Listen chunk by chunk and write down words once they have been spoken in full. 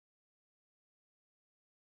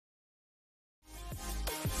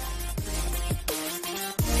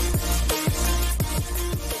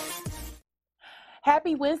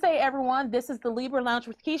Happy Wednesday, everyone. This is the Libra Lounge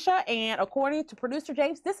with Keisha, and according to producer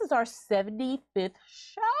James, this is our 75th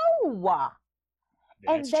show.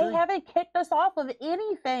 And they haven't kicked us off of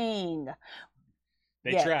anything.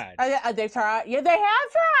 They tried. They've tried. Yeah, they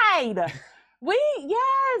have tried.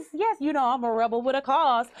 Yes, you know, I'm a rebel with a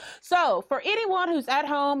cause. So for anyone who's at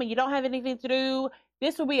home and you don't have anything to do,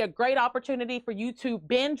 this will be a great opportunity for you to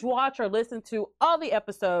binge watch or listen to all the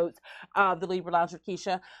episodes of the Libra Lounge with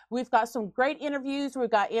Keisha. We've got some great interviews. We've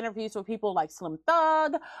got interviews with people like Slim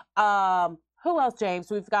Thug. Who else, James?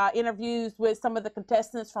 We've got interviews with some of the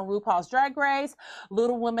contestants from RuPaul's Drag Race,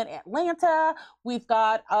 Little Women Atlanta. We've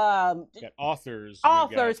got authors,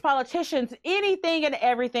 politicians, anything and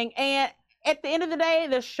everything. And at the end of the day,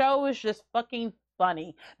 the show is just fucking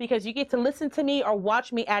funny because you get to listen to me or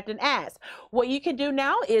watch me act an ass. What you can do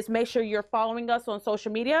now is make sure you're following us on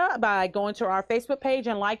social media by going to our Facebook page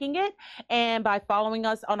and liking it, and by following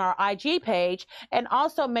us on our IG page, and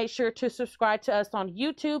also make sure to subscribe to us on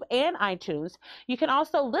YouTube and iTunes. You can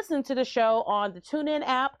also listen to the show on the TuneIn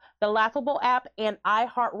app, the Laughable app, and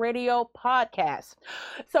iHeartRadio podcast.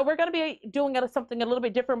 So we're going to be doing something a little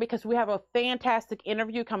bit different because we have a fantastic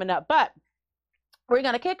interview coming up, but we're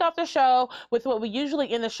going to kick off the show with what we usually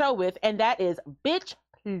end the show with, and that is Bitch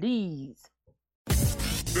Please.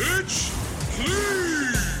 Bitch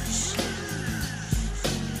Please.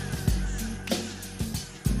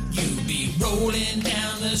 You be rolling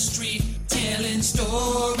down the street, telling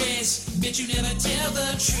stories. Bitch, you never tell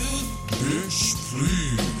the truth. Bitch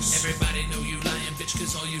Please. Everybody know you lying, bitch,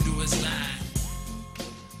 cause all you do is lie.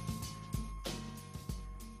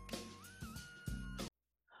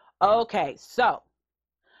 Okay, so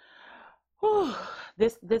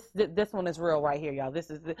this one is real right here, y'all. This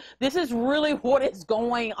is really what is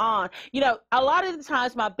going on. You know, a lot of the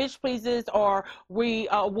times my bitch pleases are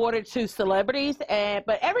awarded to celebrities,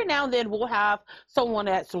 but every now and then we'll have someone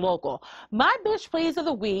that's local. My bitch please of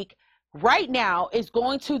the week right now is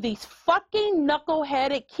going to these fucking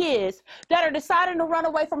knuckleheaded kids that are deciding to run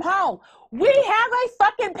away from home. We have a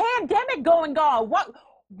fucking pandemic going on. What?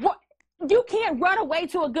 You can't run away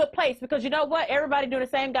to a good place because you know what? Everybody doing the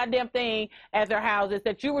same goddamn thing at their houses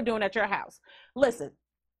that you were doing at your house. Listen,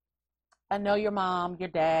 I know your mom, your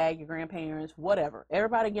dad, your grandparents, whatever.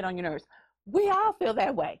 Everybody get on your nerves. We all feel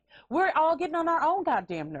that way. We're all getting on our own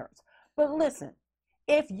goddamn nerves. But listen,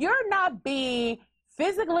 if you're not being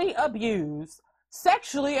physically abused,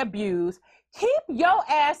 sexually abused, keep your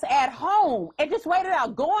ass at home and just wait it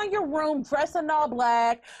out. Go in your room, dress in all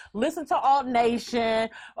black, listen to Alt Nation,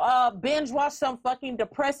 binge watch some fucking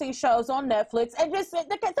depressing shows on Netflix, and just,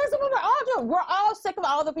 that's what we're all doing. We're all sick of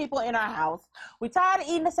all the people in our house. We're tired of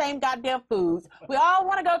eating the same goddamn foods. We all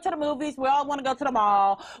want to go to the movies. We all want to go to the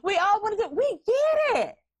mall. We get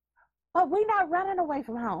it. But we're not running away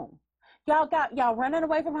from home. Y'all running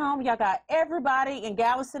away from home. Y'all got everybody in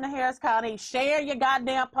Galveston and Harris County sharing your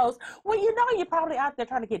goddamn posts. Well, you know you're probably out there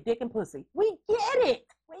trying to get dick and pussy. We get it.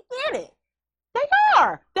 They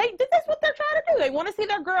are. That's what they're trying to do. They want to see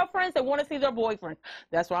their girlfriends. They want to see their boyfriends.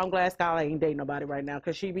 That's why I'm glad Skylar ain't dating nobody right now,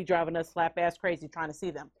 because she be driving us slap ass crazy trying to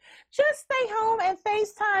see them. Just stay home and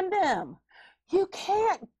FaceTime them. You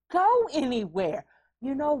can't go anywhere.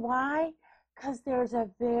 You know why? Because there's a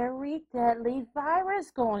very deadly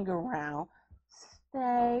virus going around.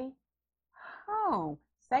 Stay home.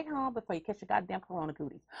 Stay home before you catch your goddamn corona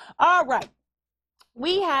cooties. All right.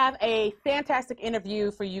 We have a fantastic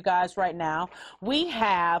interview for you guys right now. We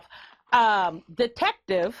have former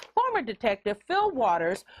detective Phil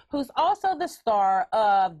Waters, who's also the star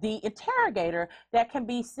of the Interrogator, that can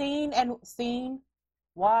be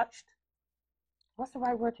watched. What's the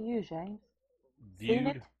right word to use, James?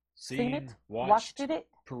 Viewed. Seen it, watched it,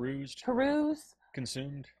 perused,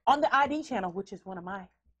 consumed. On the ID channel, which is one of my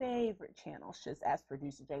favorite channels. Just ask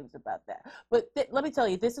producer James about that. But let me tell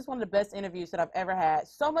you, this is one of the best interviews that I've ever had.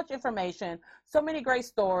 So much information, so many great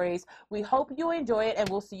stories. We hope you enjoy it, and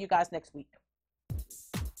we'll see you guys next week.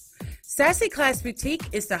 Sassy Class Boutique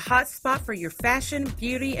is the hot spot for your fashion,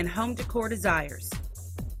 beauty, and home decor desires.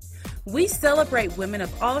 We celebrate women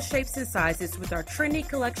of all shapes and sizes with our trendy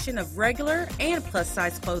collection of regular and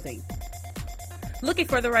plus-size clothing. Looking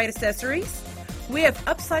for the right accessories? We have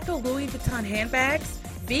upcycled Louis Vuitton handbags,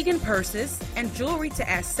 vegan purses, and jewelry to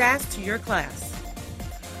add sass to your class.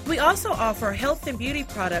 We also offer health and beauty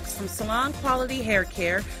products from salon-quality hair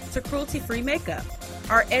care to cruelty-free makeup.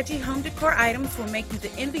 Our edgy home decor items will make you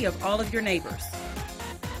the envy of all of your neighbors.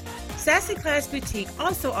 Sassy Class Boutique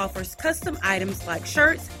also offers custom items like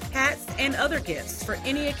shirts, hats, and other gifts for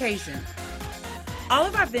any occasion. All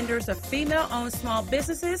of our vendors are female-owned small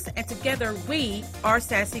businesses, and together we are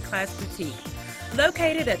Sassy Class Boutique.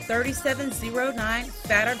 Located at 3709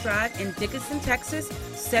 Fatter Drive in Dickinson, Texas,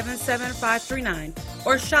 77539.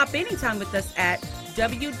 Or shop anytime with us at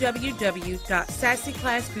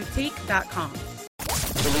www.sassyclassboutique.com.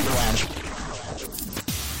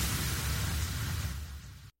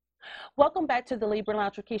 Welcome back to the Libra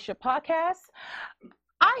Lounge with Keisha podcast.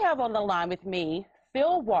 I have on the line with me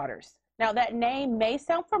Phil Waters. Now, that name may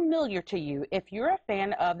sound familiar to you if you're a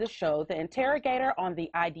fan of the show, The Interrogator on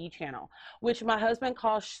the ID channel, which my husband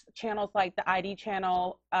calls channels like the ID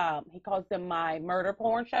channel. He calls them my murder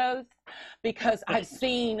porn shows because I've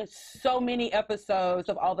seen so many episodes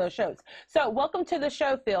of all those shows. So welcome to the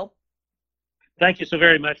show, Phil. Thank you so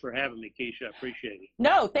very much for having me, Keisha. I appreciate it.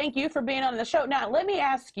 No, thank you for being on the show. Now, let me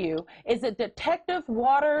ask you, is it Detective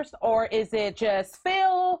Waters or is it just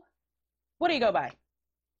Phil? What do you go by?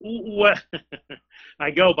 Well, I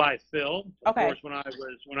go by Phil. Of Okay. course,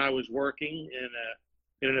 when I was working in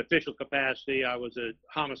an official capacity, I was a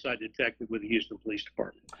homicide detective with the Houston Police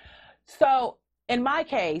Department. So in my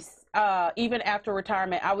case, even after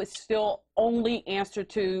retirement, I would still only answer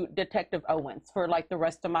to Detective Owens for like the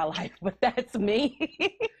rest of my life, but that's me.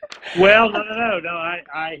 Well, no. I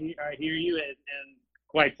hear you, and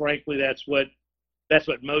quite frankly, that's what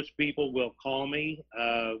most people will call me.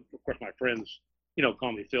 Of course, my friends,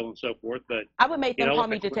 call me Phil and so forth, but I would make them call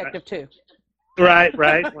me Detective too. Right.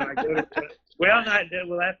 When I go to, well,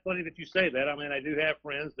 that's funny that you say that. I mean, I do have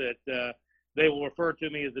friends that they will refer to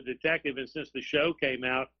me as a detective, and since the show came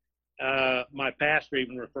out, my pastor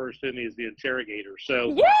even refers to me as the Interrogator.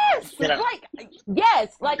 So yes,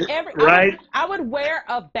 like every right. I would wear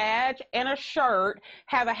a badge and a shirt,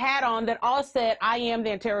 have a hat on that all said I am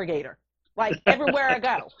the Interrogator. Like everywhere I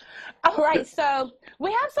go. All right, so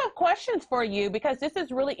we have some questions for you because this is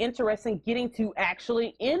really interesting getting to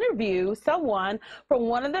actually interview someone from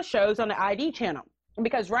one of the shows on the ID channel.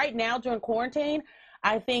 Because right now during quarantine,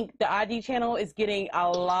 I think the ID channel is getting a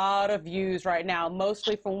lot of views right now,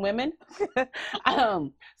 mostly from women. So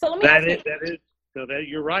let me ask you. That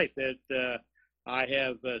you're right. That I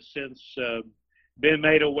have since been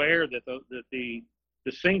made aware that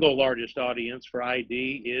the single largest audience for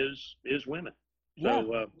ID is women.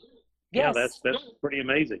 So yes. That's pretty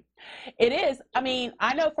amazing. It is. I mean,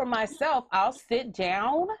 I know for myself, I'll sit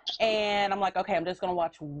down and I'm like, okay, I'm just going to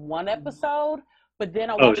watch one episode, but then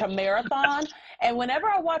I'll watch a marathon. And whenever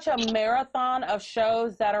I watch a marathon of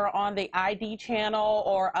shows that are on the ID channel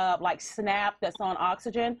or like Snap that's on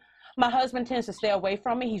Oxygen, my husband tends to stay away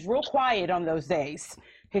from me. He's real quiet on those days.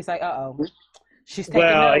 He's like, uh-oh. She's taking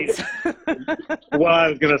notes. Well, I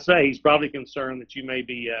was going to say he's probably concerned that you may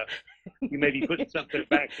be putting something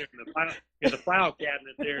back there in the file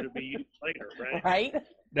cabinet there to be used later, right? Right.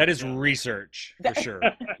 That is research for sure.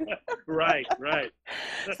 Right.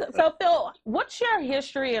 So Phil, what's your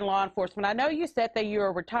history in law enforcement? I know you said that you're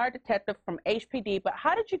a retired detective from HPD, but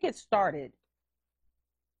how did you get started?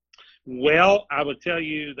 Well, I would tell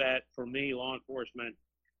you that for me, law enforcement,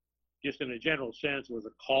 just in a general sense, was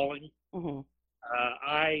a calling. Mm-hmm.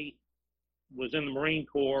 I was in the Marine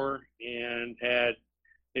Corps and had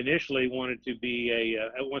initially wanted to be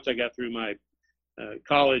once I got through my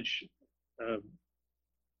college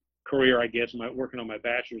career, I guess, working on my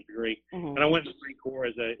bachelor's degree, mm-hmm. and I went to the Marine Corps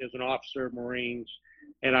as an officer of Marines,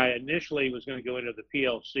 and I initially was going to go into the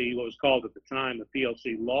PLC, what was called at the time the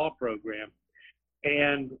PLC law program,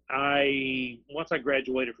 and once I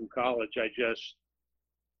graduated from college,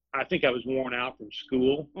 I think I was worn out from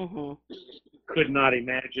school. Mm-hmm. Could not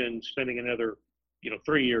imagine spending another,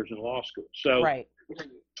 3 years in law school. So right.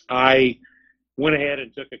 I went ahead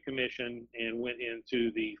and took a commission and went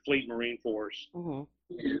into the Fleet Marine Force, mm-hmm.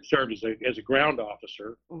 served as a ground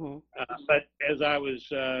officer. Mm-hmm. But as I was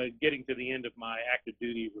getting to the end of my active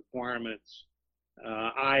duty requirements,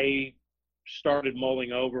 I started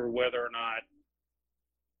mulling over whether or not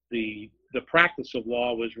the practice of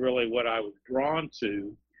law was really what I was drawn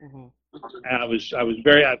to. Mm-hmm. I was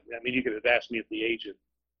very, I mean, you could have asked me at the age of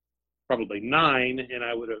probably 9, and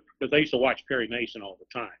I would have, because I used to watch Perry Mason all the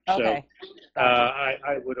time. Okay. So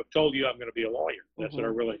I would have told you I'm going to be a lawyer. That's mm-hmm.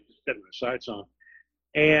 what I really set my sights on.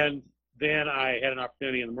 And then I had an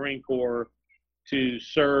opportunity in the Marine Corps to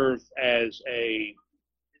serve as a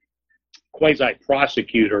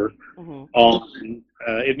quasi-prosecutor mm-hmm. on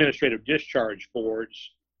administrative discharge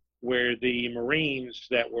boards, where the Marines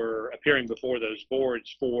that were appearing before those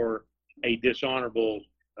boards for a dishonorable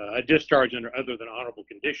a discharge under other than honorable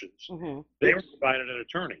conditions, mm-hmm. they were provided an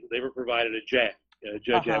attorney. They were provided a judge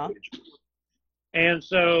uh-huh. advocate. And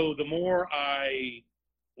so the more I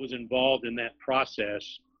was involved in that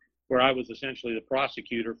process, where I was essentially the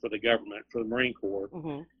prosecutor for the government, for the Marine Corps,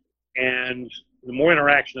 mm-hmm. and the more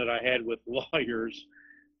interaction that I had with lawyers,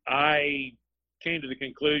 I came to the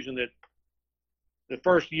conclusion that the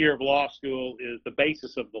first year of law school is the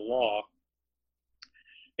basis of the law.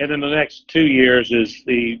 And then the next 2 years is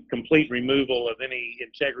the complete removal of any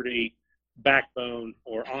integrity, backbone,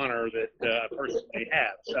 or honor that a person may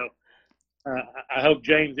have. So I hope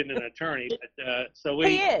James isn't an attorney, but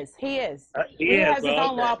He is. He has his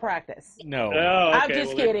own law practice. No. Oh, okay. I'm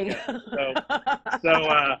just kidding. And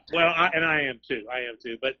I am too.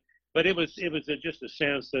 But it was just a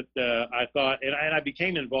sense that I thought, and I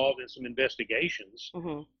became involved in some investigations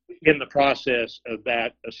in the process of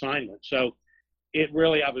that assignment. So I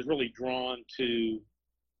was really drawn to,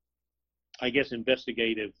 I guess,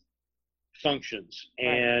 investigative functions.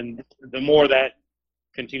 And the more that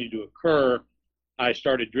continued to occur, I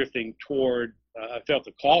started drifting toward, I felt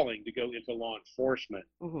the calling to go into law enforcement.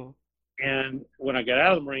 And when I got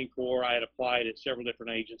out of the Marine Corps, I had applied at several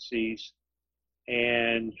different agencies,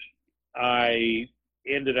 and I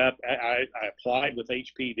ended up, I applied with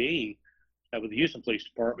HPD, with the Houston Police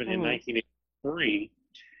Department in 1983.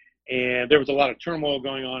 And there was a lot of turmoil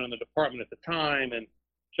going on in the department at the time, and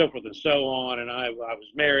so forth and so on. And I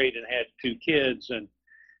was married and had 2 kids, and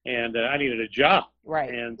I needed a job.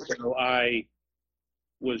 Right. And so I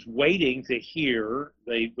was waiting to hear.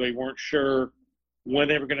 They weren't sure when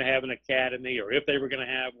they were going to have an academy, or if they were going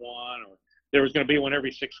to have one, or there was going to be one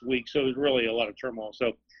every 6 weeks. So it was really a lot of turmoil.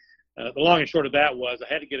 So the long and short of that was I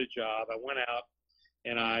had to get a job. I went out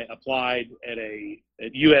and I applied at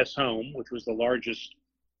U.S. Home, which was the largest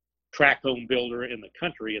tract home builder in the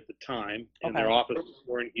country at the time, and their offices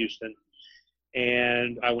were in Houston.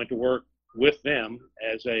 And I went to work with them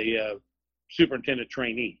as a superintendent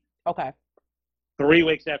trainee. Okay. 3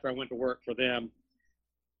 weeks after I went to work for them,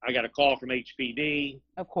 I got a call from HPD.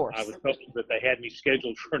 Of course. I was told that they had me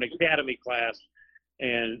scheduled for an academy class,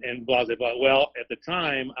 and blah, blah, blah. Well, at the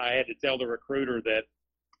time, I had to tell the recruiter that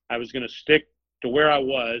I was going to stick to where I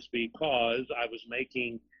was because I was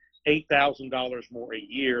making $8,000 more a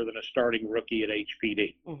year than a starting rookie at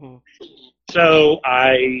HPD. So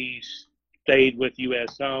I stayed with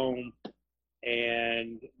U.S. Home,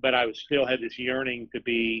 but I still had this yearning to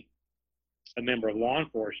be a member of law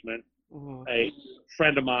enforcement. A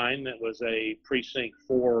friend of mine that was a precinct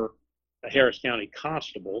 4 Harris County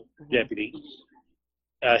constable deputy,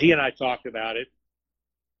 he and I talked about it.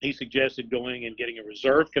 He suggested going and getting a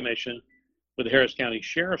reserve commission with the Harris County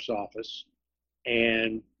Sheriff's Office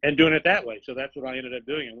and doing it that way. So that's what I ended up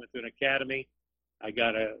doing. I went to an academy. I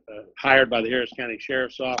got hired by the Harris County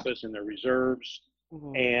Sheriff's Office in their reserves,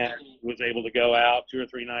 and was able to go out 2 or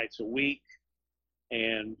 3 nights a week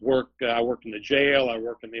and work. I worked in the jail. I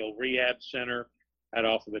worked in the old rehab center out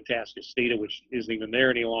off of the Atascocita, which isn't even there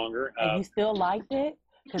any longer. And you still liked it?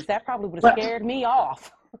 Because that probably would have scared me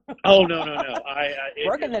off. Oh, no.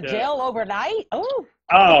 Working the jail overnight? Oh,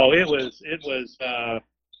 it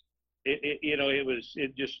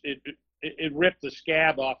ripped the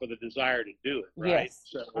scab off of the desire to do it, right? Yes.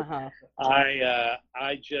 So I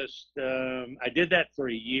did that for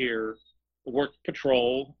a year, worked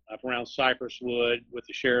patrol up around Cypress Wood with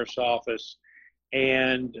the sheriff's office,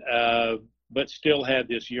 and but still had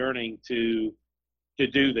this yearning to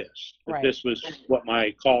do this. Right. This was what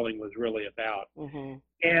my calling was really about.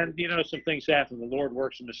 And some things happen. The Lord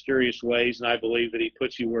works in mysterious ways, and I believe that He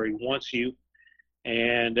puts you where He wants you.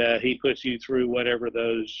 And He puts you through whatever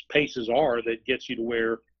those paces are that gets you to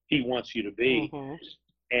where He wants you to be.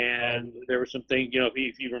 And there were some things,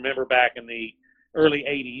 if you remember back in the early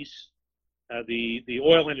 80s, the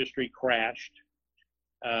oil industry crashed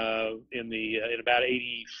in about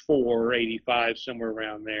 84, 85, somewhere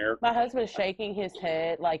around there. My husband's shaking his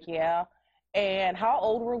head like, yeah. And how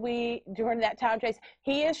old were we during that time, Jason?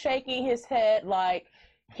 He is shaking his head like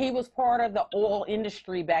he was part of the oil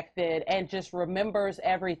industry back then and just remembers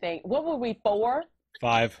everything. What were we, 4?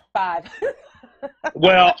 5. 5.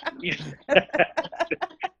 Well, yeah.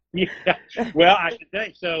 Well, I should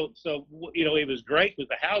say so. It was great because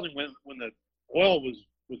the housing when the oil was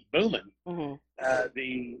booming,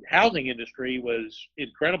 the housing industry was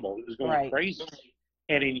incredible. It was going crazy.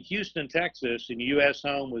 And in Houston, Texas, and U.S.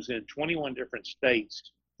 Home was in 21 different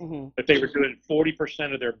states, but they were doing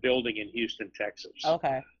 40% of their building in Houston, Texas.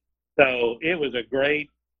 Okay. So it was a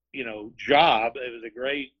great, job. It was a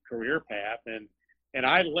great career path, and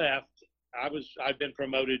I left. I've been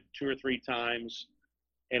promoted 2 or 3 times,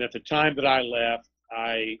 and at the time that I left,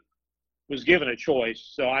 I was given a choice.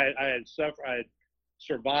 So I had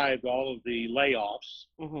survived all of the layoffs.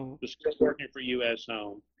 Was still working for U.S.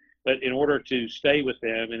 Home, but in order to stay with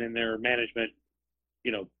them and in their management,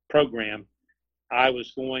 program, I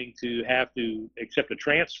was going to have to accept a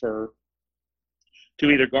transfer to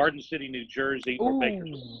either Garden City, New Jersey, or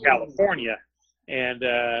Bakersfield, California, and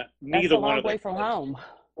neither one of way from home.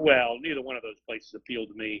 Well, neither one of those places appealed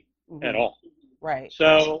to me at all. Right.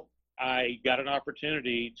 So I got an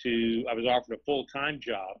opportunity I was offered a full-time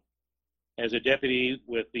job as a deputy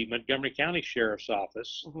with the Montgomery County Sheriff's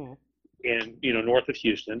Office in, north of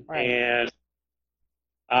Houston. Right. And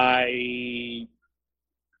I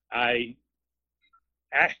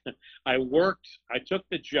took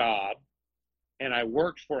the job, and I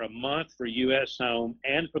worked for a month for U.S. Home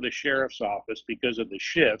and for the Sheriff's Office because of the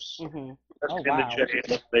shifts.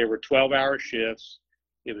 They were 12-hour shifts.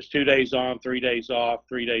 It was 2 days on, 3 days off,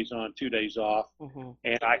 3 days on, 2 days off,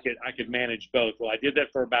 and I could manage both. Well, I did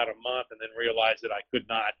that for about a month, and then realized that I could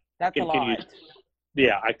not continue. That's a lot.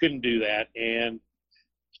 Yeah, I couldn't do that, and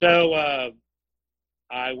so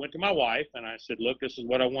I went to my wife and I said, "Look, this is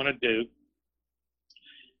what I want to do."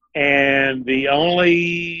 And the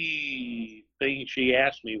only thing she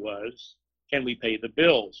asked me was, "Can we pay the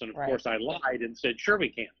bills?" And of course, I lied and said, "Sure, we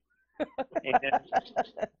can." And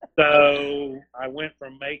so I went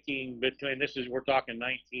from making we're talking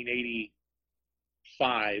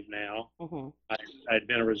 1985 now. I'd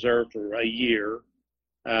been a reserve for a year.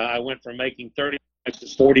 I went from making $30 to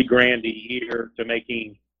 $40,000 a year to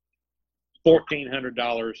making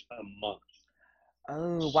 $1,400 a month.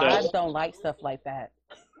 Oh, wives don't like stuff like that.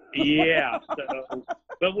 Yeah. So,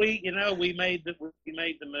 but we made the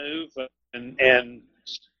move, and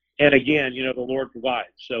again, the Lord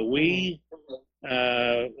provides. So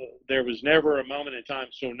there was never a moment in time.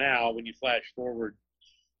 So now, when you flash forward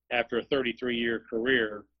after a 33-year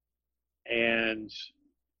career, and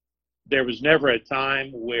there was never a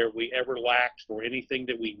time where we ever lacked for anything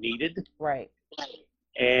that we needed. Right.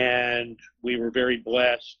 And we were very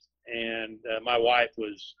blessed. And my wife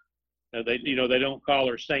was, they don't call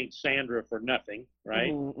her Saint Sandra for nothing,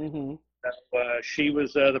 right? She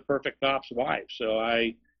was the perfect cop's wife. So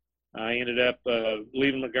I ended up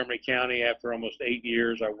leaving Montgomery County after almost 8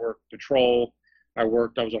 years. I worked patrol. I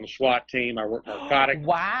was on the SWAT team. I worked narcotics.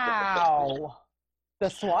 Wow. The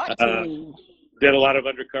SWAT team. Did a lot of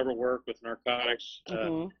undercover work with narcotics, as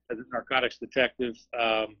a narcotics detective,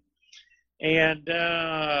 and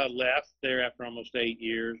left there after almost 8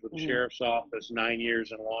 years with the Sheriff's Office, 9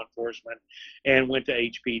 years in law enforcement, and went to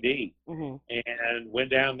HPD and went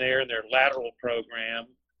down there in their lateral program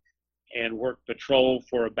and worked patrol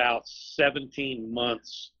for about 17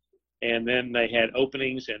 months. And then they had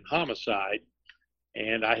openings in homicide.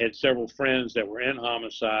 And I had several friends that were in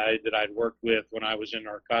homicide that I'd worked with when I was in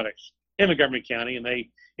narcotics in Montgomery County, and they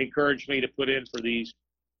encouraged me to put in for these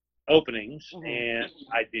openings, and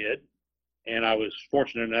I did, and I was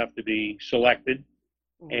fortunate enough to be selected,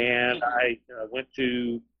 and I went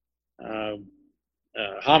to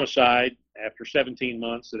homicide after 17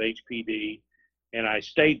 months at HPD, and I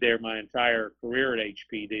stayed there my entire career at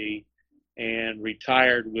HPD, and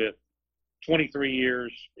retired with 23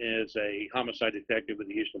 years as a homicide detective with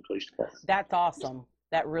the Houston Police Department. That's awesome.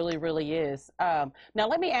 That really, really is. Now,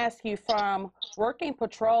 let me ask you, from working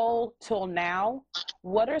patrol till now,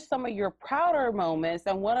 what are some of your prouder moments,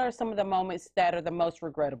 and what are some of the moments that are the most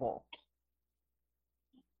regrettable?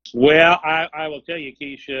 Well, I will tell you,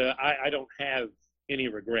 Keisha, I don't have any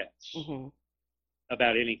regrets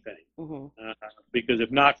about anything, because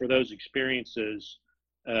if not for those experiences,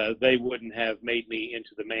 they wouldn't have made me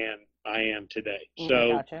into the man I am today.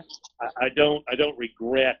 So gotcha. I don't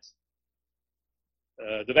regret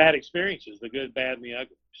the bad experiences, the good, bad, and the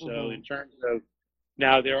ugly. So in terms of,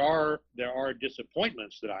 now there are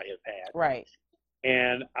disappointments that I have had. Right.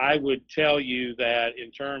 And I would tell you that in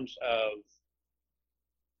terms of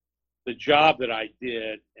the job that I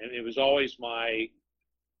did, and it was always my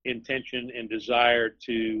intention and desire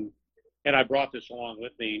to, and I brought this along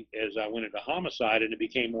with me as I went into homicide, and it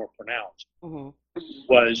became more pronounced,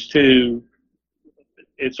 was to,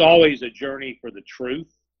 it's always a journey for the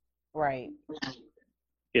truth. Right.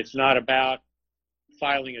 It's not about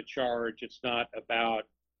filing a charge. It's not about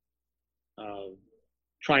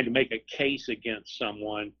trying to make a case against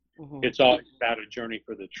someone. It's always about a journey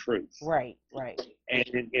for the truth. Right, right.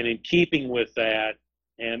 And in keeping with that,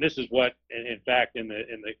 and this is what, in fact, in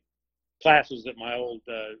the classes that my old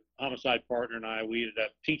homicide partner and I, we ended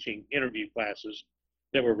up teaching interview classes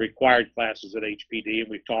that were required classes at HPD, and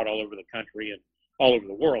we've taught all over the country and all over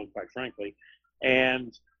the world, quite frankly.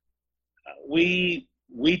 And we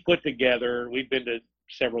put together, we've been to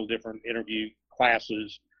several different interview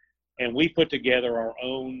classes, and we put together our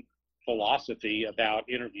own philosophy about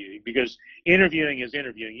interviewing, because interviewing is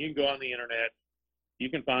interviewing. You can go on the internet, you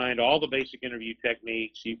can find all the basic interview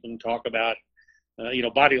techniques, you can talk about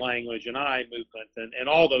body language and eye movement and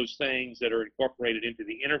all those things that are incorporated into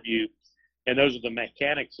the interview. And those are the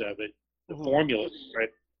mechanics of it, the formulas, right?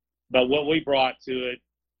 But what we brought to it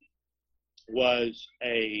was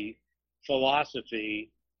a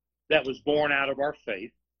philosophy that was born out of our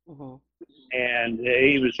faith. And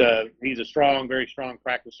he's a strong, very strong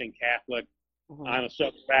practicing Catholic. I'm a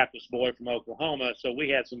Southern Baptist boy from Oklahoma, so we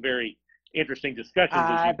had some very interesting discussions.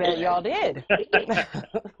 I bet y'all did.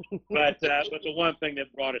 But the one thing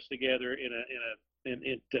that brought us together in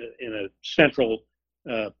a central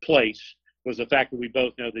place was the fact that we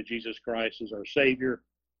both know that Jesus Christ is our Savior,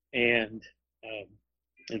 and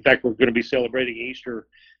in fact, we're going to be celebrating Easter,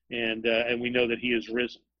 and we know that He is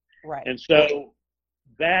risen. Right. And so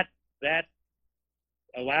that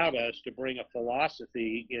allowed us to bring a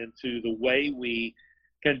philosophy into the way we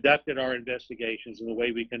conducted our investigations and the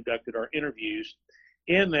way we conducted our interviews,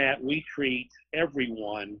 in that we treat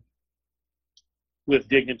everyone with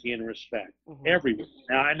dignity and respect. Everyone.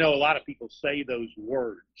 Now, I know a lot of people say those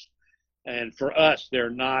words, and for us, they're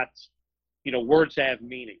not, words have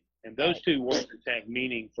meaning, and those two words have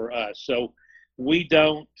meaning for us. So we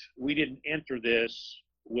didn't enter this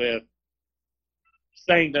with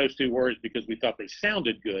saying those two words because we thought they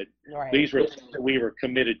sounded good. Right. These were things that we were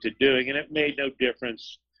committed to doing, and it made no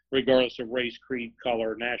difference regardless of race, creed,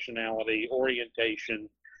 color, nationality, orientation,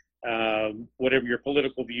 whatever your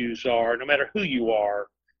political views are, no matter who you are,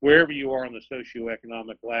 wherever you are on the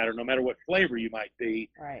socioeconomic ladder, no matter what flavor you might be,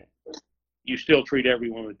 right, you still treat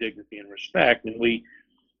everyone with dignity and respect. And we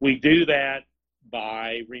do that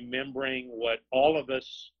by remembering what all of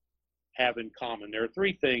us have in common. There are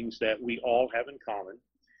three things that we all have in common,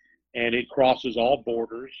 and it crosses all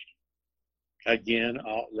borders. Again,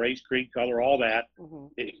 race, creed, color, all that.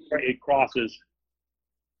 It crosses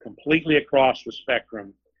completely across the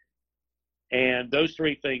spectrum. And those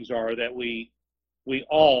three things are that we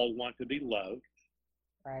all want to be loved.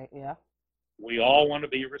 Right, yeah. We all want to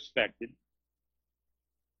be respected.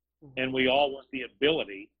 And we all want the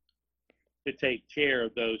ability to take care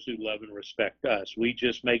of those who love and respect us. We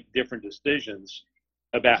just make different decisions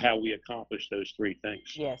about how we accomplish those three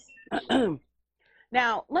things. Yes.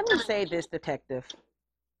 Now, let me say this, Detective,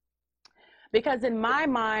 because in my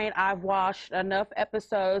mind, I've watched enough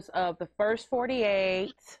episodes of the first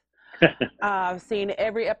 48. I've seen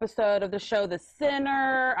every episode of the show The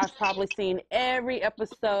Sinner. I've probably seen every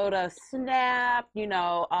episode of Snap,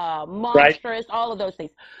 Monstrous, right, all of those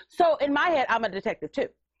things. So in my head, I'm a detective too.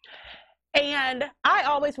 And I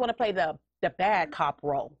always want to play the bad cop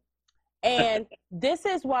role. And this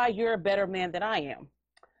is why you're a better man than I am.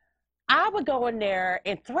 I would go in there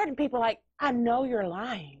and threaten people like, I know you're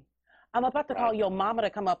lying. I'm about to call your mama to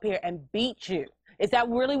come up here and beat you. Is that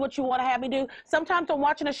really what you want to have me do? Sometimes I'm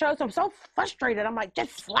watching the shows, I'm so frustrated. I'm like,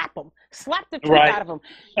 just slap them. Slap the truth out of them.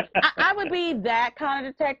 I would be that kind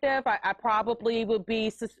of detective. I probably would be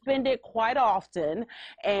suspended quite often,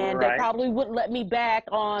 and they probably wouldn't let me back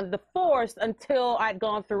on the force until I'd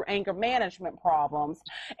gone through anger management problems.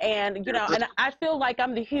 And, and I feel like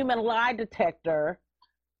I'm the human lie detector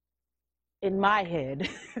in my head.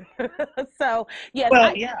 So, yes.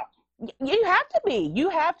 Well, yeah. You have to be. You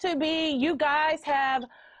have to be. You guys have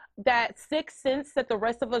that sixth sense that the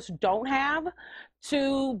rest of us don't have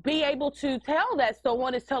to be able to tell that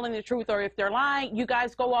someone is telling the truth or if they're lying. You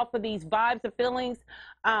guys go off of these vibes and feelings.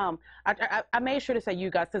 I made sure to say you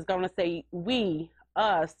guys, because I'm going to say we,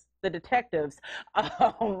 us, the detectives.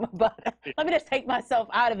 But let me just take myself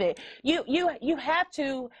out of it. You have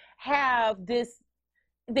to have this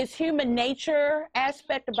human nature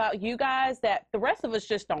aspect about you guys that the rest of us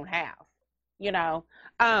just don't have, Now,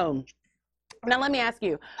 let me ask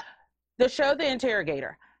you, the show, The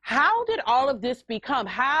Interrogator, how did all of this become?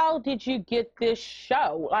 How did you get this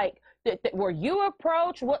show? Like, were you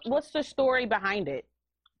approached? What's the story behind it?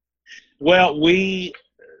 Well, we,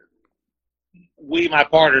 my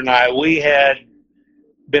partner and I, we had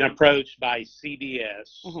been approached by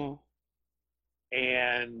CBS.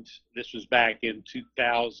 And this was back in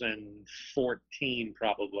 2014,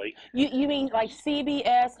 probably. You mean like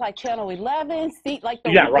CBS, like Channel 11? Like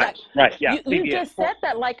the, yeah, right, yeah. You just said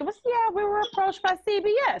that like it was. Yeah, we were approached by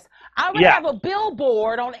CBS. I would have a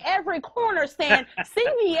billboard on every corner saying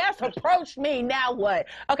CBS approached me. Now what?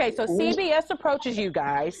 Okay, so CBS approaches you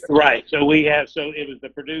guys. Right. So it was the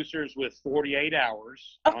producers with 48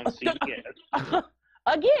 hours on CBS.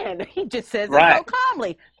 Again, he just says it so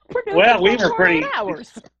calmly. Well, we were pretty.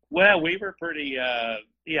 Well, we were pretty. I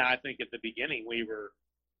think at the beginning we were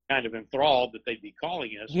kind of enthralled that they'd be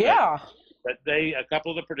calling us. Yeah. But a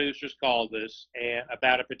couple of the producers called us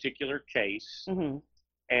about a particular case, and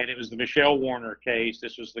it was the Michelle Warner case.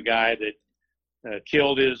 This was the guy that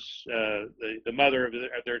killed the mother of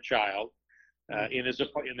their child in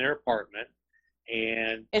their apartment,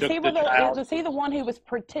 and was he the one who was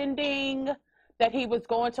pretending that he was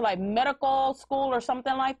going to like medical school or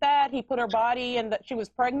something like that? He put her body and that she was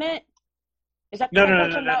pregnant. Is that no?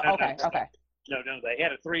 Okay. No, they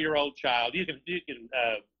had a 3-year-old child. You can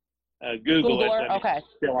Google it. Her. Okay.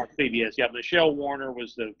 Still on CBS. Yeah, Michelle Warner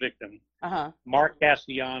was the victim. Mark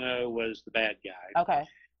Castellano was the bad guy. Okay.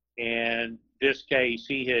 And this case,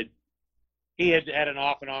 he had an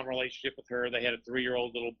off and on relationship with her. They had a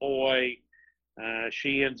 3-year-old little boy.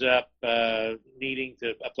 She ends up needing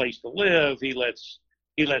a place to live. He lets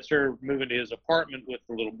her move into his apartment with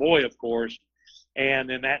the little boy, of course, and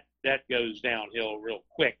then that goes downhill real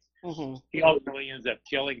quick. He ultimately ends up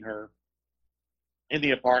killing her in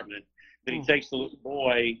the apartment. Then he takes the little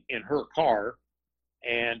boy in her car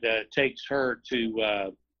and takes her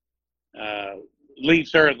to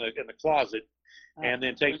leaves her in the closet, and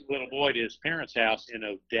then takes the little boy to his parents' house in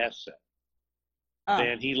Odessa.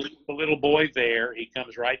 Then he leaves the little boy there. He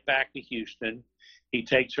comes right back to Houston. He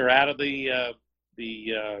takes her out of the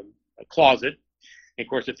closet. And of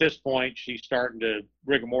course, at this point, she's starting to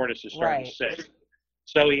rigor mortis is starting to set.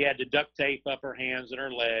 So he had to duct tape up her hands and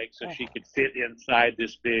her legs so she could fit inside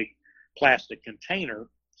this big plastic container.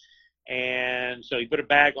 And so he put a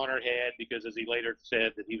bag on her head because, as he later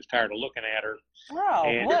said, that he was tired of looking at her. Oh,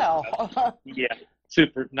 and, well. Yeah,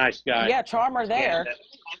 super nice guy. Yeah, charmer there. And,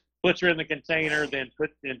 puts her in the container, then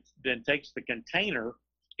takes the container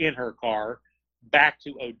in her car back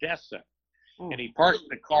to Odessa. And he parks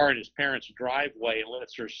the car in his parents' driveway and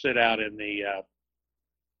lets her sit out in the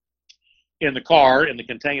car, in the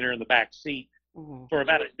container in the back seat for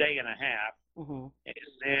about a day and a half. And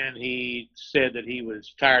then he said that he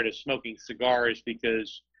was tired of smoking cigars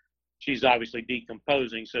because she's obviously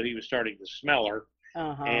decomposing, so he was starting to smell her.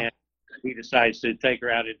 And he decides to take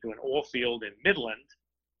her out into an oil field in Midland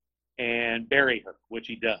and bury her, which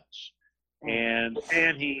he does. And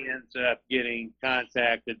then he ends up getting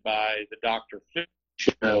contacted by the Dr. Phil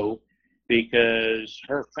show because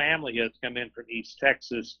her family has come in from East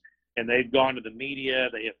Texas, and they've gone to the media.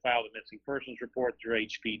 They have filed a missing persons report through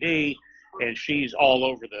HPD, and she's all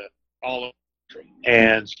over the country.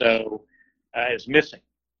 And so is missing.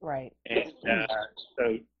 Right. And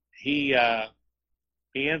so he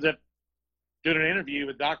ends up doing an interview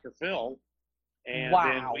with Dr. Phil. And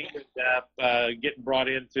then we end up getting brought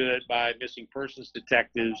into it by missing persons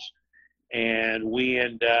detectives, and we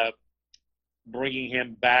end up bringing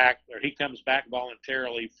him back, or he comes back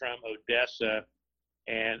voluntarily from Odessa,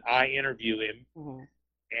 and I interview him,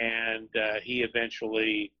 and he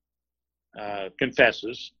eventually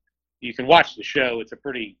confesses. You can watch the show. It's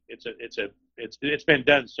been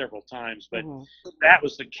done several times, but that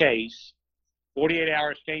was the case. 48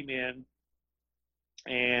 Hours came in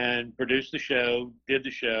and produced the show, did the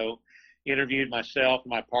show, interviewed myself and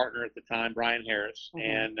my partner at the time, Brian Harris.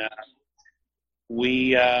 And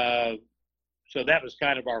so that was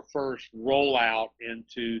kind of our first rollout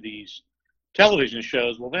into these television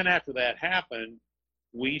shows. Well, then after that happened,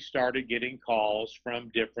 we started getting calls from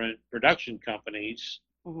different production companies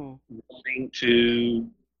wanting to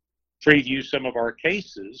preview some of our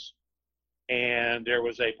cases. And there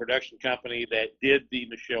was a production company that did the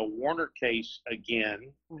Michelle Warner case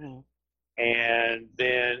again. And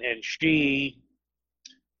she,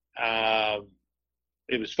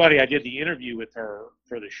 it was funny, I did the interview with her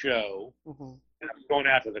for the show. And I was going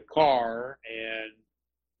out to the car and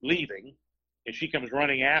leaving. And she comes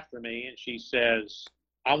running after me and she says,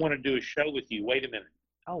 "I want to do a show with you. Wait a minute."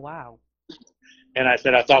 Oh, wow. And I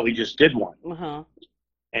said, "I thought we just did one."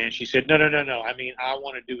 And she said, no. I mean, I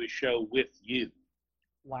want to do a show with you.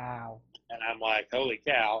 Wow. And I'm like, holy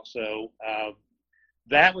cow. So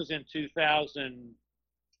that was in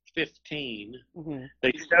 2015.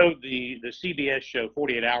 They showed the CBS show,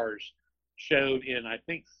 48 Hours, showed in, I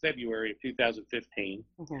think, February of 2015.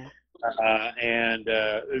 And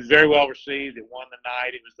it was very well received. It won the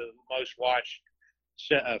night. It was the most watched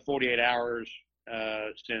 48 Hours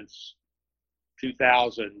since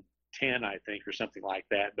 2010, I think, or something like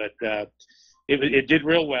that. But it did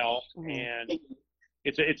real well, and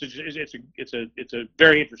it's a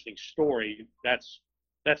very interesting story. That's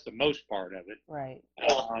the most part of it, right?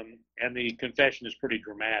 And the confession is pretty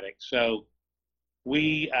dramatic. So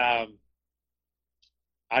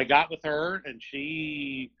I got with her, and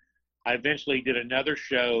I eventually did another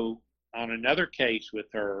show on another case with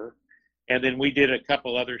her, and then we did a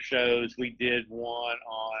couple other shows. We did one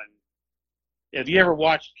on. Have you ever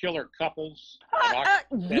watched Killer Couples?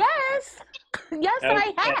 Yes. Yes,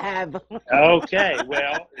 okay. I have. Okay.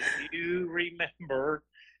 Well, if you remember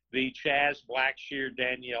the Chaz Blackshear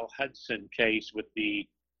Danielle Hudson case with the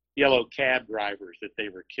yellow cab drivers that they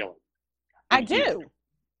were killing? I do.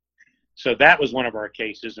 So that was one of our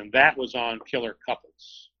cases, and that was on Killer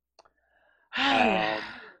Couples. And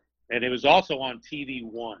it was also on TV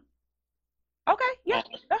One. Okay, yeah.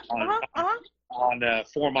 On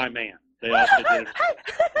For My Man. They also did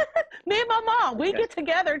Me and my mom, we get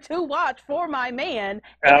together to watch For My Man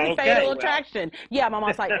and Fatal Attraction. Yeah, my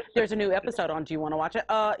mom's like, there's a new episode on. Do you want to watch it?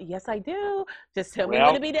 Yes, I do. Just tell me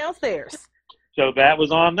when to be downstairs. So that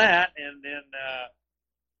was on that, and then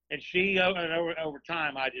and she over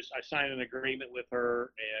time, I signed an agreement with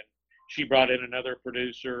her, and she brought in another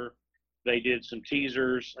producer. They did some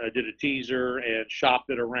teasers, did a teaser, and shopped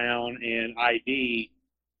it around, and ID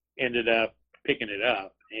ended up picking it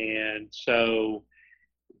up, and so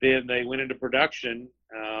then they went into production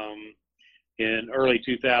in early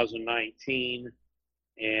 2019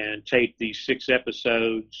 and taped these 6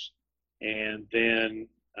 episodes, and then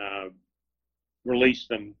released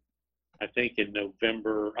them, I think, in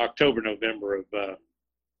October, November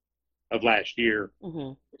of last year,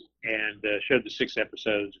 and showed the 6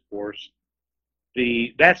 episodes, of course.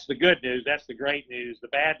 That's the good news. That's the great news. The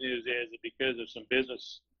bad news is that because of some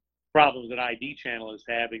business problems that ID Channel is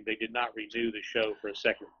having, they did not renew the show for a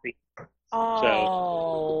second season.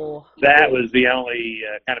 Oh. So that was the only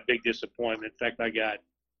kind of big disappointment. In fact, I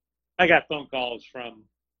got phone calls from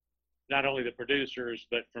not only the producers,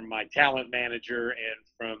 but from my talent manager and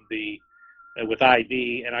from with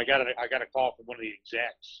ID, and I got a call from one of the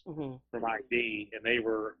execs from ID, and they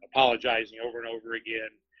were apologizing over and over again.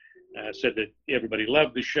 Said that everybody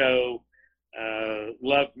loved the show,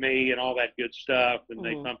 loved me, and all that good stuff, and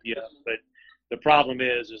they pump you up. But the problem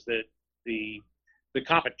is that the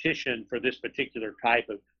competition for this particular type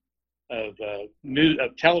of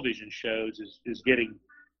television shows is getting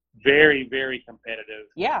very, very competitive.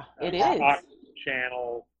 Yeah, it is. Fox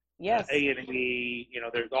Channel, yes, A&E.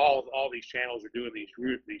 There's all these channels are doing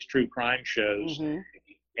these true crime shows,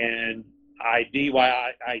 and ID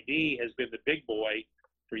has been the big boy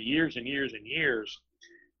for years and years and years.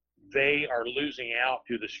 They are losing out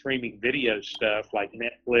to the streaming video stuff like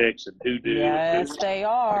Netflix and Vudu. Yes, they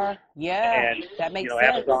are. Yeah, and, that makes sense.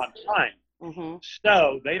 Amazon Prime.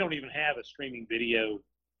 So they don't even have a streaming video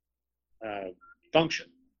function.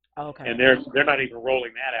 Okay. And they're not even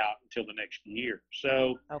rolling that out until the next year.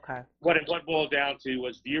 So what it boiled down to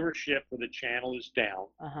was viewership for the channel is down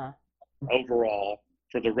overall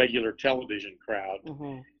for the regular television crowd.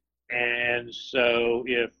 And so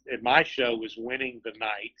if my show was winning the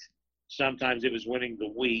night, sometimes it was winning the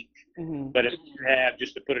week. But if you have,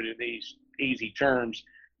 just to put it in these easy terms,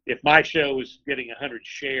 if my show was getting 100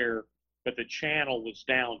 share, but the channel was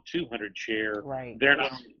down 200 share, they're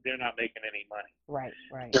not making any money. Right.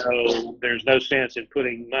 So there's no sense in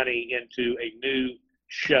putting money into a new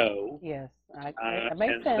show. Yes, that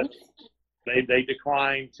makes sense. They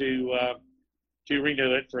declined to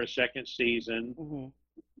renew it for a second season.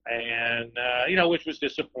 And which was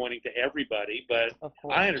disappointing to everybody, but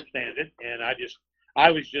I understand it, and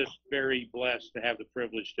I was just very blessed to have the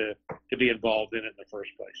privilege to be involved in it in the first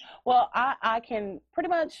place. Well, I can pretty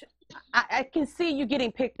much I can see you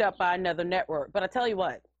getting picked up by another network, but I tell you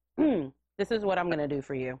what, this is what I'm going to do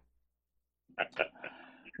for you.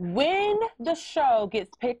 When the show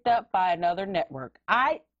gets picked up by another network,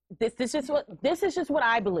 this is just what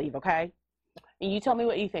I believe, okay? And you tell me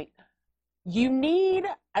what you think. You need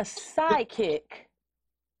a sidekick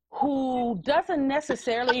who doesn't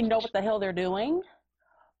necessarily know what the hell they're doing,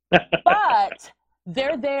 but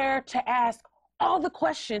they're there to ask all the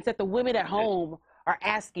questions that the women at home are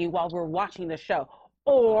asking while we're watching the show.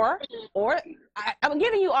 Or I'm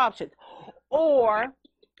giving you options. Or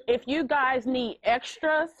if you guys need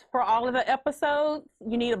extras for all of the episodes,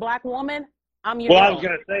 you need a black woman, I'm your girl. I was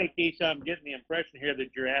going to say, Keisha, I'm getting the impression here that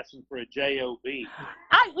you're asking for a job.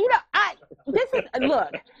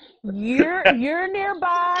 Look, you're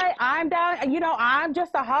nearby. I'm down. I'm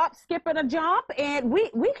just a hop, skip, and a jump, and we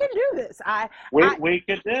can do this. We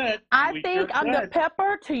could do it. I think I'm the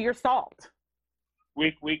pepper to your salt.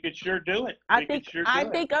 We could sure do it. I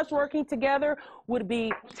think us working together would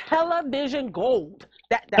be television gold.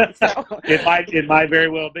 So. It might very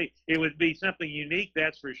well be. It would be something unique,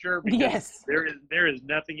 that's for sure. Because yes. There is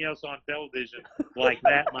nothing else on television like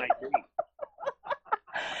that might be.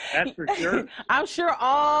 That's for sure. I'm sure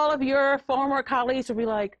all of your former colleagues will be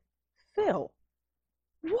like, Phil,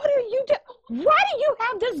 what are you doing? Why do you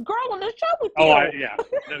have this girl on the show with you? Yeah,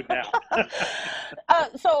 no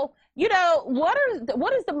doubt. So, what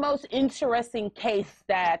is the most interesting case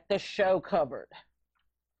that the show covered?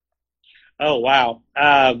 Oh, wow.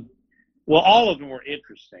 Well, all of them were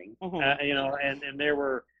interesting, Mm-hmm. you know, and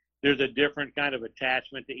there's a different kind of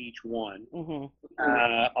attachment to each one. Mm-hmm.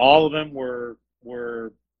 All of them were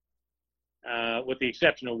with the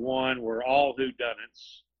exception of one, were all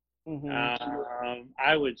whodunits. Mm-hmm.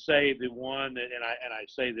 I would say the one that, and I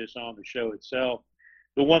say this on the show itself,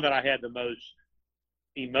 the one that I had the most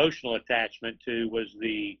emotional attachment to was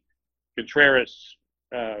the Contreras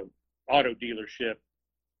auto dealership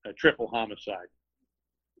triple homicide.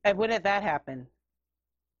 And when did that happen?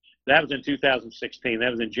 That was in 2016. That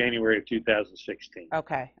was in January of 2016.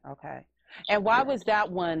 Okay. And why was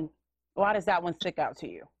that one? Why does that one stick out to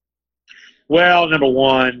you? Well, number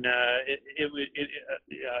one,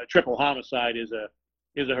 triple homicide is a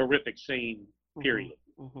horrific scene. Period.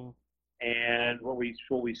 Mm-hmm. And what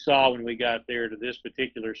we saw when we got there to this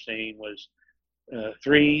particular scene was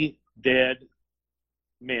 3 dead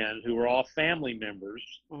men who were all family members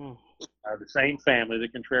of the same family, the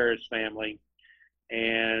Contreras family,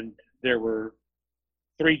 and there were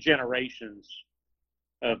 3 generations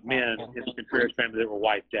of men in the Contreras family that were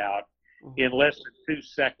wiped out in less than 2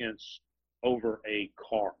 seconds over a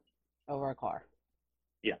car. Over a car.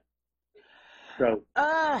 Yeah. So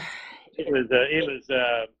it was,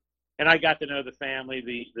 and I got to know the family.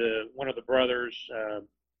 The one of the brothers,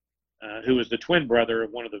 who was the twin brother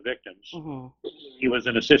of one of the victims. Mm-hmm. He was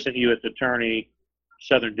an assistant U.S. attorney,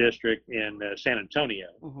 Southern District in San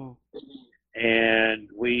Antonio, and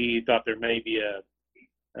we thought there may be a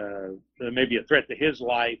threat to his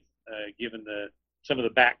life, given some of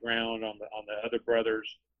the background on the other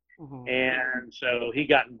brothers. And so he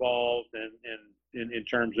got involved in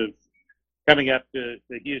terms of coming up to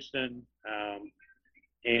Houston,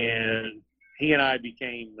 and he and I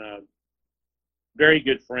became very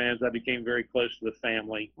good friends. I became very close to the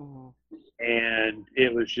family, and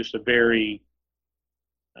it was just a very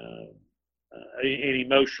an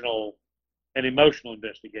emotional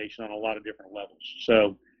investigation on a lot of different levels.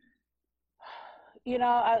 So, you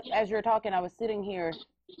know, as you're talking, I was sitting here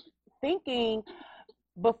thinking.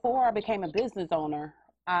 Before I became a business owner,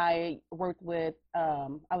 I worked with,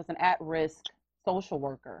 I was an at-risk social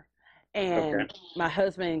worker. And my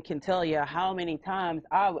husband can tell you how many times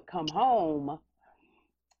I would come home,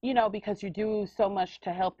 you know, because you do so much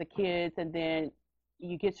to help the kids. And then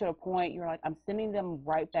you get to a point, you're like, I'm sending them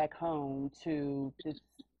right back home to this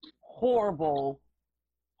horrible,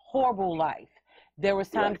 horrible life. There was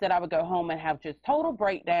times that I would go home and have just total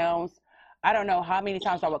breakdowns. I don't know how many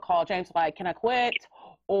times I would call James like, can I quit?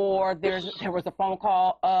 Or there was a phone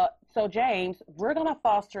call. So James, we're gonna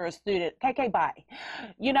foster a student. KK, bye.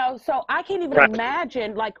 You know, so I can't even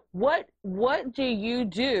imagine. Like, what do you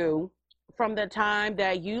do from the time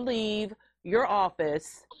that you leave your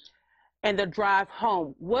office and the drive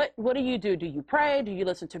home? What do you do? Do you pray? Do you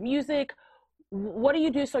listen to music? What do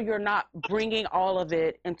you do so you're not bringing all of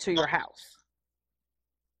it into your house?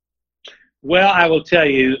 Well, I will tell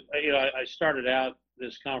you. You know, I started out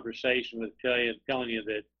this conversation with telling you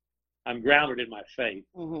that I'm grounded in my faith,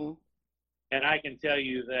 and I can tell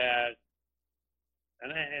you that,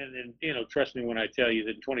 and you know, trust me when I tell you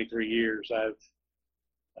that in 23 years I've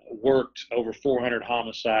worked over 400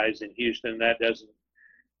 homicides in Houston. That doesn't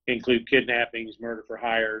include kidnappings, murder for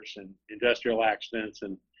hires, and industrial accidents,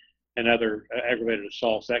 and other aggravated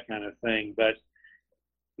assaults, that kind of thing. But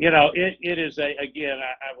you know, it is again,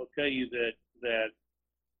 I will tell you that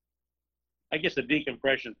I guess the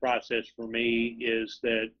decompression process for me is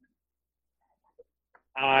that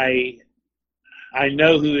I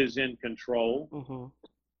know who is in control,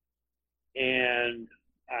 and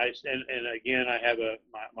again, I have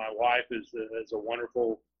my wife is a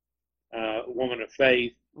wonderful woman of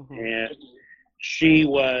faith, and she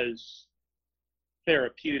was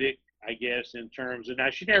therapeutic, I guess, in terms of, now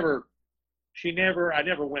I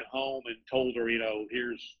never went home and told her, you know,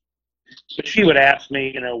 but she would ask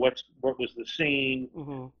me, you know, what was the scene,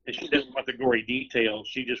 and she doesn't want the gory details.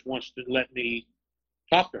 She just wants to let me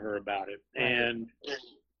talk to her about it. And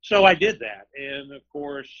so I did that. And of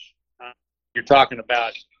course, you're talking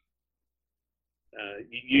about,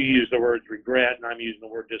 you use the words regret, and I'm using the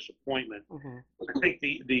word disappointment. I think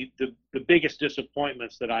the biggest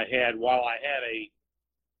disappointments that I had, while I had a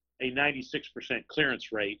 96%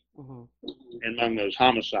 clearance rate among those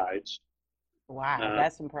homicides. Wow,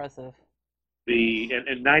 that's impressive.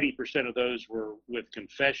 And 90% of those were with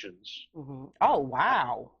confessions. Oh,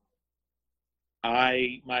 wow.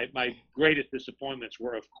 My greatest disappointments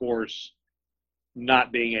were, of course,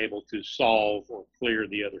 not being able to solve or clear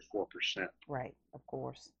the other 4%. Right, of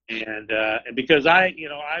course. And because I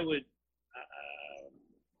would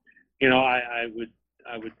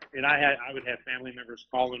have family members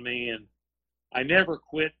calling me, and I never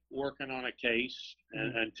quit working on a case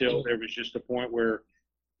until there was just a point where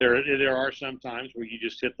there are some times where you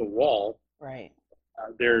just hit the wall. Right.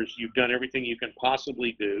 You've done everything you can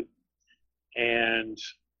possibly do, and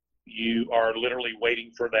you are literally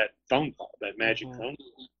waiting for that phone call, that magic phone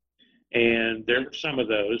call. And there were some of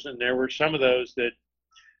those, and there were some of those that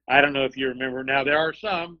I don't know if you remember. Now, there are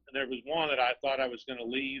some, and there was one that I thought I was going to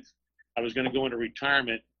leave. I was going to go into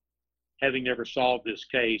retirement having never solved this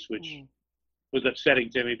case, which was upsetting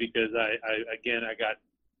to me because I got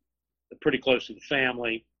pretty close to the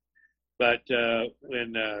family. But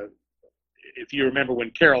if you remember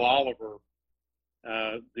when Carol Oliver,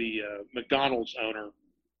 the McDonald's owner,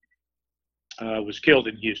 was killed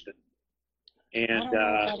in Houston. And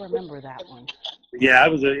I don't know if I remember that one. Yeah,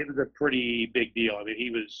 it was a pretty big deal. I mean,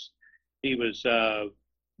 he was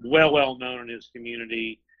well known in his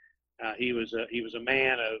community. He was a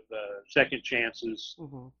man of second chances.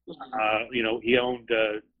 You know, he owned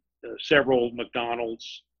several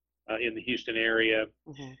McDonald's in the Houston area.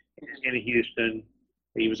 In Houston,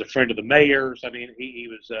 he was a friend of the mayor's. I mean, he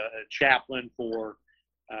was a chaplain for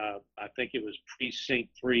I think it was Precinct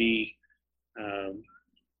 3.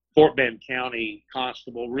 Fort Bend County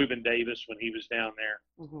Constable Reuben Davis when he was down there.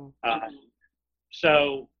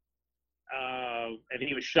 And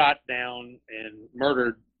he was shot down and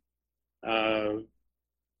murdered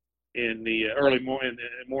in the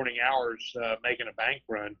morning hours, making a bank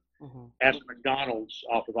run at the McDonald's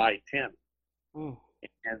off of I-10.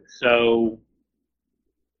 And so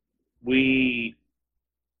we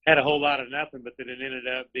had a whole lot of nothing, but then it ended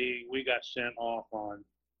up being we got sent off on.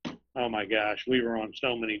 Oh my gosh, we were on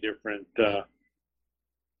so many different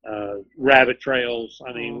rabbit trails.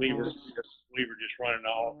 I mean, we were just running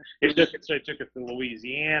all. It took us to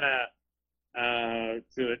Louisiana,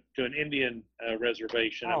 to an Indian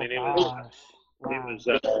reservation. I mean, it was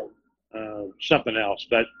something else.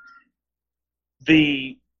 But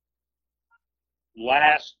the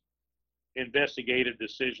last investigative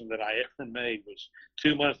decision that I ever made was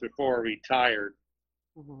 2 months before I retired,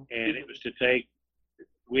 and it was to take.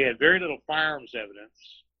 We had very little firearms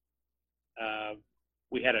evidence.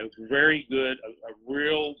 We had a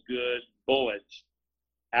real good bullet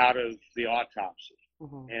out of the autopsy.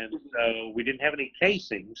 And so we didn't have any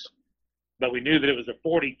casings, but we knew that it was a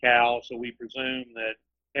 40 cal, so we presumed that,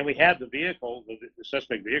 and we had the vehicle, the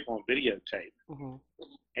suspect vehicle on videotape.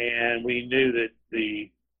 And we knew that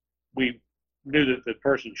the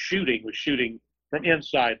person shooting was shooting from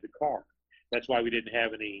inside the car. That's why we didn't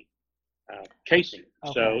have any casing.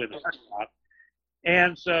 So in the parking lot,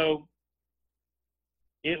 and so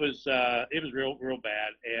it was real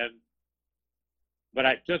bad. But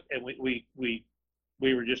I took, and we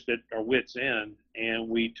were just at our wits' end, and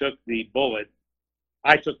we took the bullet.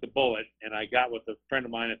 I took the bullet, and I got with a friend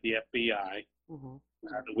of mine at the FBI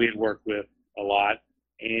that we had worked with a lot,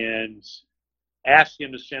 and asked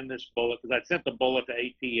him to send this bullet because I'd sent the bullet to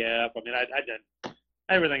ATF. I mean, I'd done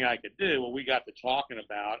everything I could do. Well, we got to talking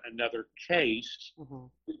about another case.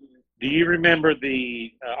 Do you remember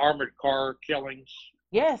the armored car killings?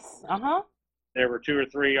 Yes. There were 2 or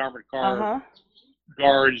 3 armored car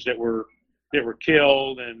guards that were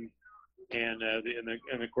killed, and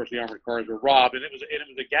of course the armored cars were robbed, and it was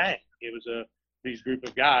a gang. It was these group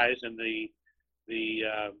of guys, and the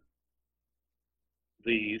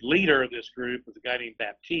leader of this group was a guy named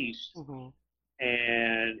Baptiste.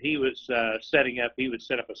 And he was he would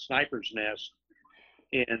set up a sniper's nest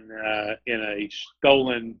in a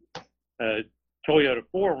stolen Toyota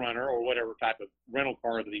 4Runner or whatever type of rental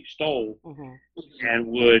car that he stole, and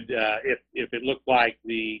would if it looked like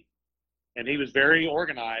and he was very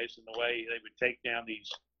organized in the way they would take down these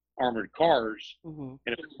armored cars, and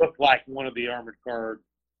if it looked like one of the armored car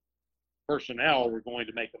personnel were going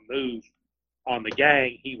to make a move on the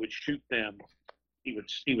gang, he would shoot them. He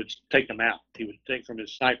would take them out. He would take from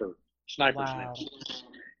his sniper's nest.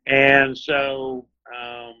 And so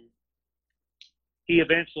he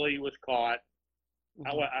eventually was caught.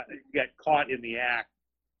 I got caught in the act,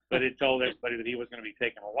 but it told everybody that he was going to be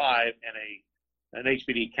taken alive, and an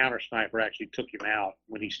HPD counter sniper actually took him out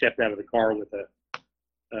when he stepped out of the car with an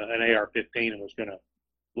AR-15 and was going to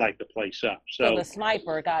light the place up. So the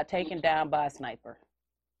sniper got taken down by a sniper.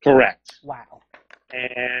 Correct. Wow.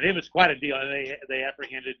 And it was quite a deal. They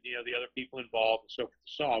apprehended, the other people involved.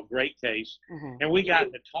 So a great case. And we got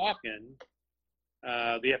to talking,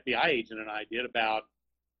 the FBI agent and I did, about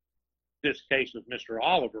this case with Mr.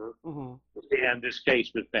 Oliver and this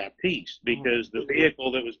case with Baptiste, because the vehicle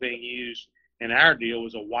that was being used in our deal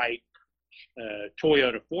was a white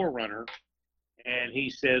Toyota 4Runner. And he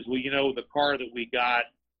says, well, the car that we got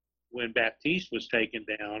when Baptiste was taken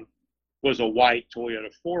down was a white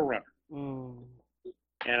Toyota 4Runner.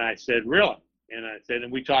 And I said, really? And I said,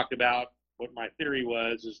 and we talked about what my theory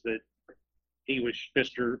was, is that he was,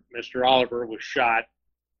 Mr. Oliver was shot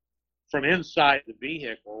from inside the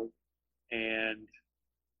vehicle, and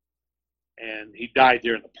he died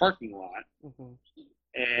there in the parking lot.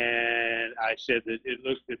 And I said that it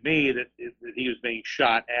looked at me that he was being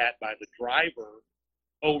shot at by the driver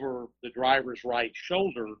over the driver's right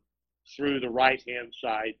shoulder through the right-hand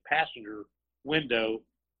side passenger window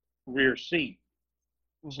rear seat.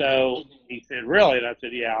 So he said, really? And I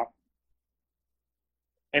said, yeah.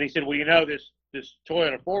 And he said, well, you know, this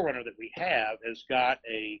Toyota 4Runner that we have has got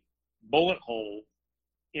a bullet hole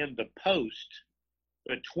in the post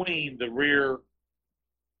between the rear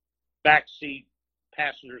back seat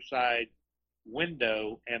passenger side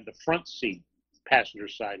window and the front seat passenger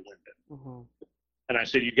side window. And I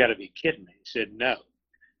said, you got to be kidding me. He said, no.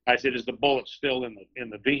 I said, is the bullet still in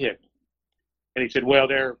the vehicle? And he said, well,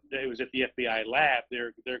 it was at the FBI lab.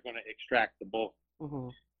 They're going to extract the bullet.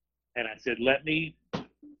 And I said, let me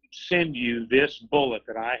send you this bullet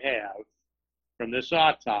that I have from this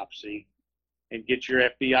autopsy and get your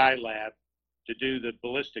FBI lab to do the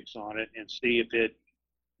ballistics on it and see if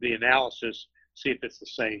the analysis, see if it's the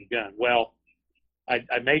same gun. Well,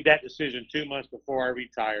 I made that decision 2 months before I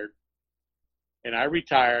retired. And I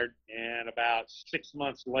retired, and about 6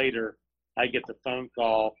 months later, I get the phone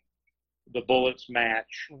call. The bullets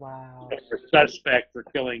match. Wow. The suspect for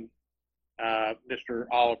killing Mr.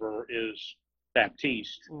 Oliver is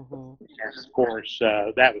Baptiste. And of course,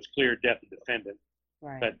 that was clear death of defendant.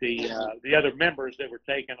 Right. But the other members that were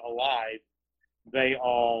taken alive, they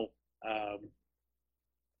all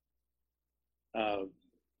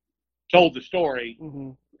told the story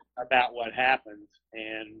about what happened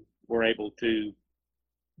and were able to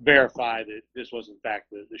verify that this was in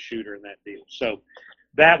fact the shooter in that deal. So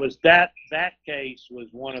that case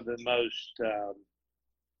was one of the most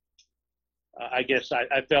I guess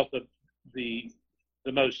I felt the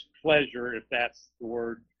most pleasure, if that's the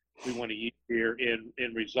word we want to use here,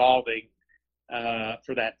 in resolving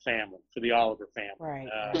for that family, for the Oliver family. Right.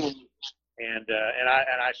 And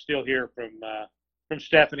I still hear from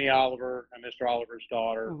Stephanie Oliver, Mr. Oliver's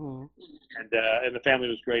daughter, and the family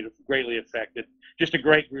was greatly affected. Just a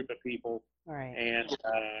great group of people, right?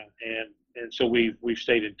 And so we've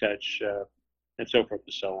stayed in touch, and so forth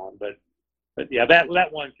and so on. But yeah,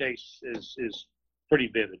 that one case is pretty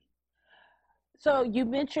vivid. So you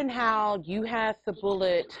mentioned how you had the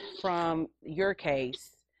bullet from your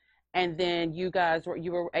case, and then you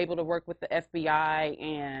were able to work with the FBI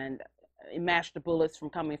and match the bullets from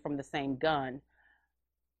coming from the same gun.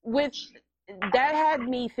 That had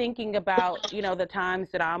me thinking about, the times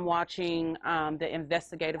that I'm watching the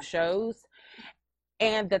investigative shows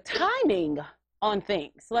and the timing on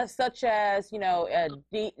things, such as, a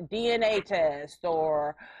DNA test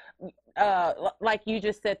or like you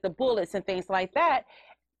just said, the bullets and things like that.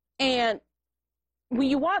 And when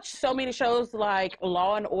you watch so many shows like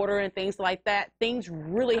Law and Order and things like that, things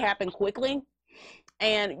really happen quickly.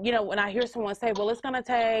 And, when I hear someone say, well, it's going to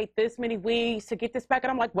take this many weeks to get this back,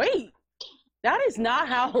 and I'm like, wait, that is not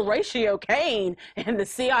how Horatio Kane and the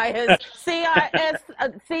CSI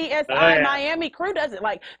Miami crew does it.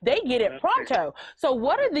 Like, they get it pronto. So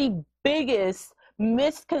what are the biggest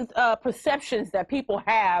misperceptions that people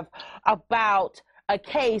have about a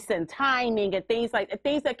case and timing and things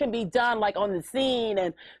that can be done like on the scene,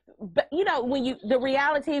 and the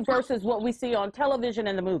reality versus what we see on television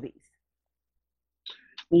and the movies?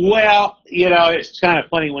 Well, it's kind of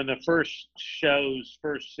funny when the first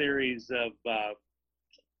series of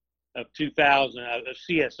 2000 of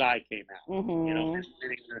CSI came out.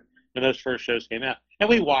 When those first shows came out, and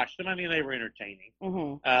we watched them. I mean, they were entertaining.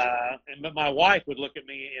 But my wife would look at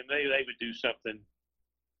me, and they would do something,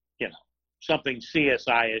 something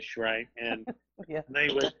CSI-ish, right? And yeah.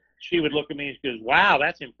 She would look at me and she goes, "Wow,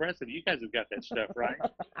 that's impressive. You guys have got that stuff right."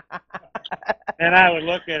 And I would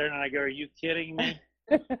look at her and I go, "Are you kidding me?"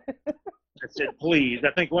 I said, "Please."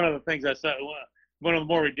 I think one of the things I saw, one of the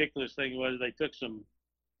more ridiculous things was they took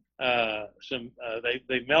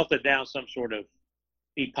they melted down some sort of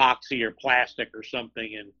epoxy or plastic or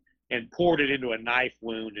something and poured it into a knife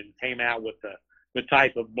wound and came out with the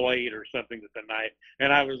type of blade or something with the knife.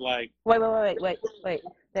 And I was like, wait.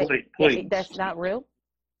 Please. That's not real?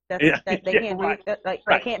 They can't right.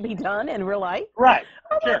 That can't be done in real life? Right.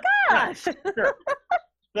 Oh sure. my gosh. Right. Sure.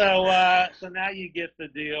 So now you get the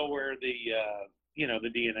deal where the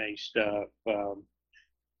DNA stuff,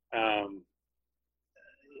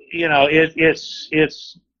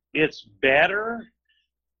 it's better,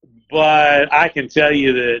 but I can tell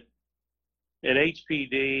you that at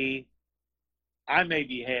HPD I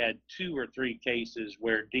maybe had 2 or 3 cases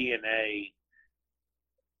where DNA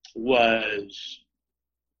was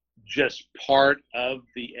just part of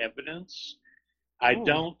the evidence. I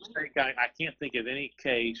don't think I can't think of any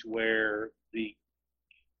case where the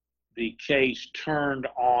case turned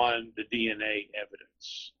on the DNA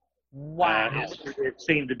evidence. Wow. It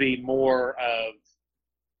seemed to be more of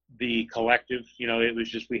the collective. It was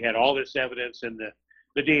just we had all this evidence, and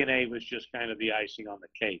the DNA was just kind of the icing on the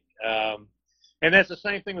cake. And that's the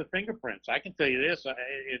same thing with fingerprints. I can tell you this: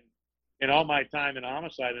 in all my time in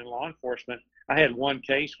homicide and law enforcement, I had 1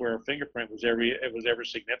 case where a fingerprint was ever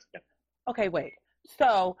significant. Okay, wait.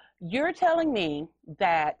 So you're telling me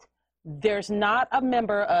that there's not a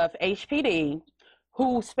member of HPD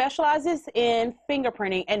who specializes in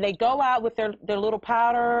fingerprinting, and they go out with their little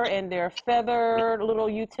powder and their feather little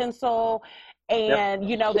utensil, and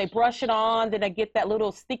they brush it on, then they get that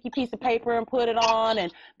little sticky piece of paper and put it on,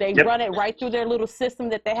 and they run it right through their little system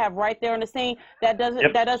that they have right there on the scene. That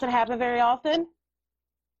doesn't happen very often.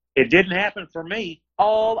 It didn't happen for me.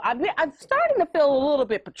 Oh, I'm starting to feel a little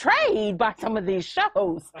bit betrayed by some of these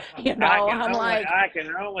shows. I can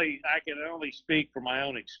only speak from my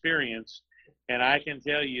own experience, and I can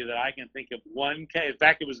tell you that I can think of 1 case. In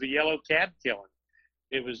fact, it was the yellow cab killing.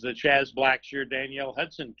 It was the Chaz Blackshear, Danielle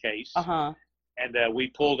Hudson case. And we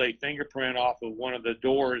pulled a fingerprint off of one of the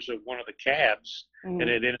doors of one of the cabs, and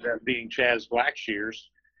it ended up being Chaz Blackshear's.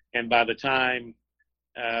 And by the time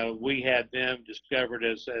we had them discovered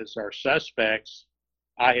as our suspects,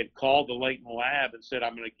 I had called the latent lab and said,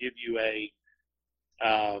 I'm going to give you a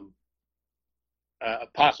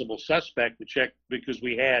possible suspect to check, because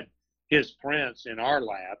we had his prints in our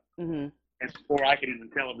lab. And before I could even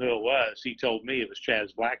tell him who it was, he told me it was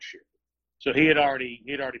Chaz Blackshear. So he had already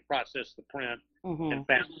processed the print and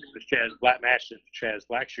found it was matched it to Chaz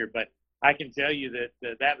Blackshear. But I can tell you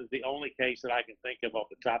that was the only case that I can think of off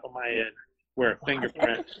the top of my head where a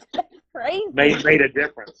fingerprint made a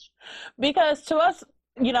difference. Because to us,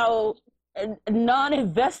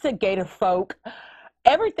 non-investigative folk,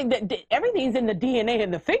 everything's in the DNA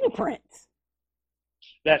and the fingerprints.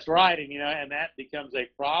 That's right, and that becomes a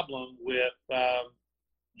problem with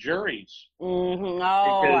juries.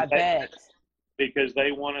 I bet. Because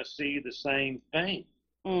they want to see the same thing.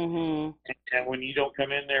 And when you don't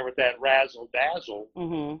come in there with that razzle dazzle,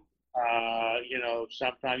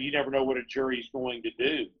 sometimes you never know what a jury's going to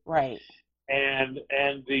do. Right. And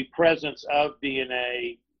the presence of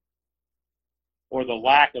DNA or the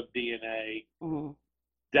lack of DNA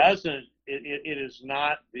it is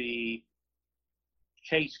not the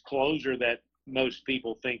case closure that most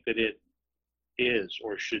people think that it is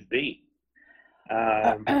or should be.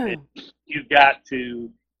 You've got to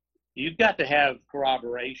have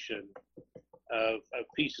corroboration of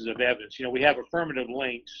pieces of evidence. We have affirmative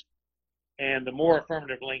links, and the more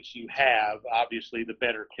affirmative links you have, obviously, the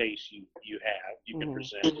better case you can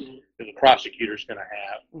present, that the prosecutor's going to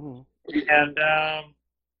have. And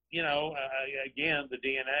again, the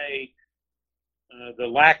DNA, the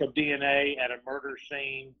lack of DNA at a murder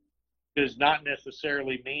scene does not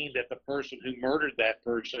necessarily mean that the person who murdered that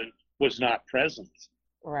person was not present.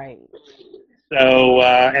 Right. So,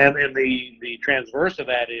 and the transverse of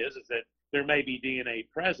that is that there may be DNA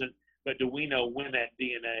present, but do we know when that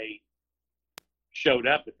DNA showed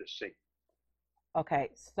up at the scene? Okay,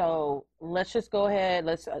 so let's just go ahead.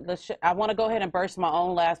 I want to go ahead and burst my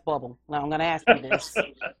own last bubble. Now I'm going to ask you this.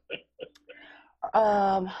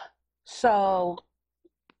 So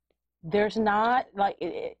there's not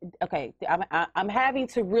okay. I'm having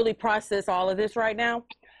to really process all of this right now.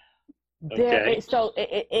 So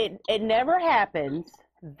it never happens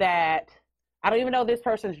that I don't even know this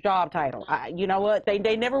person's job title. You know what?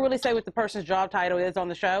 They never really say what the person's job title is on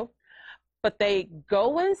the show, but they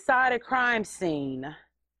go inside a crime scene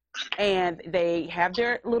and they have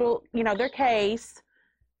their little, their case.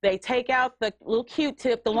 They take out the little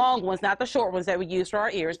Q-tip, the long ones, not the short ones that we use for our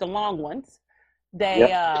ears, the long ones. They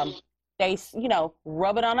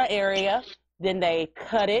rub it on an area, then they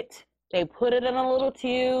cut it. They put it in a little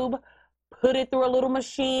tube, put it through a little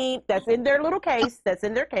machine that's in their little case,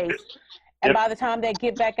 and by the time they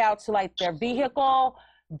get back out to their vehicle,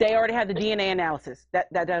 they already have the DNA analysis.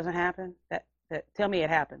 That doesn't happen. Tell me it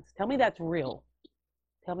happens. Tell me that's real.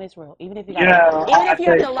 Tell me it's real. Even if you have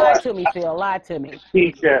to lie to me, Phil, lie to me.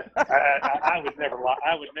 Keisha, I would never lie.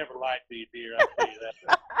 I would never lie to you, dear. I'll tell you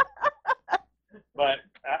that. But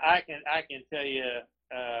I can tell you,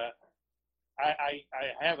 I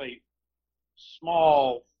have a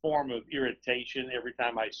small form of irritation every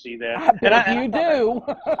time I see that. You do.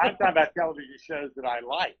 I'm talking about television shows that I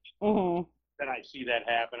like. And I see that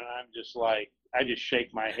happen, and I'm just like, just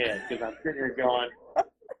shake my head because I'm sitting here going,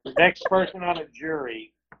 the next person on a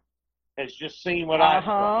jury has just seen what I've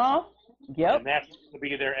done. Yep. And that's going to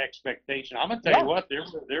be their expectation. I'm going to tell you what,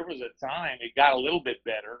 there was a time, it got a little bit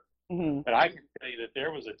better, but I can tell you that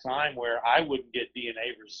there was a time where I wouldn't get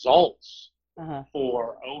DNA results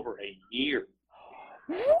for over a year.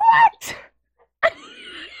 What?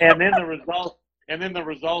 And then the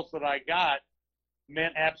results that I got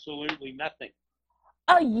meant absolutely nothing.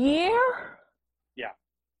 A year? Yeah.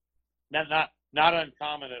 Not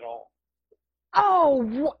uncommon at all.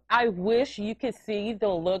 Oh, I wish you could see the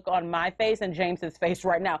look on my face and James's face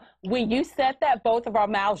right now. When you said that, both of our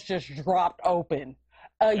mouths just dropped open.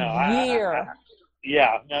 A year. It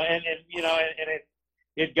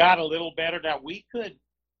got a little better. Now we could.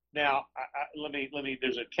 Now let me.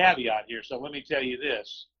 There's a caveat here. So let me tell you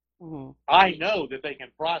this. Mm-hmm. I know that they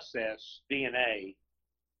can process DNA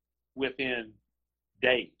within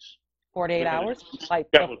days. 48 hours?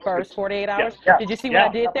 Like the first 48 hours? Yeah. Did you see what I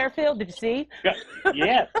did there, Phil? Did you see?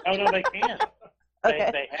 Yes. Oh, no, they can.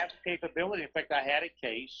 Okay. They have the capability. In fact, I had a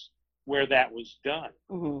case where that was done.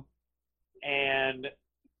 Mm-hmm. And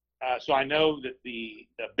so I know that the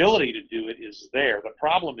ability to do it is there. The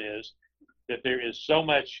problem is that there is so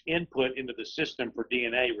much input into the system for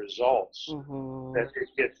DNA results that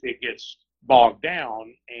it gets bogged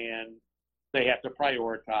down, and they have to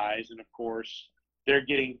prioritize. And, of course, they're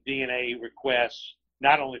getting DNA requests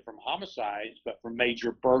not only from homicides, but from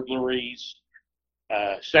major burglaries,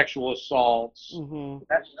 sexual assaults,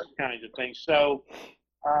 that kinds of things. So,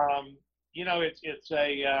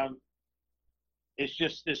 it's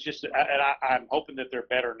just, and I'm hoping that they're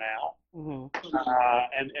better now. And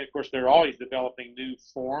of course, they're always developing new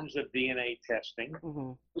forms of DNA testing.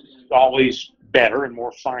 It's always better and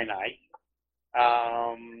more finite.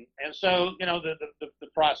 And so, the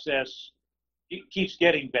process keeps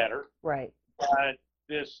getting better. Right. But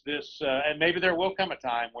and maybe there will come a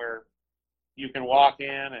time where you can walk in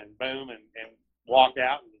and boom and walk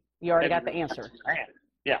out. And you already got the answer.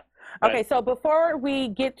 Yeah. Okay, so before we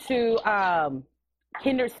get to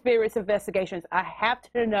Kindred Spirits investigations, I have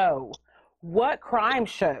to know, what crime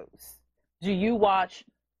shows do you watch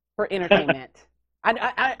for entertainment?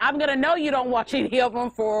 I'm going to know you don't watch any of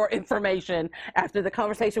them for information after the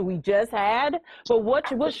conversation we just had, but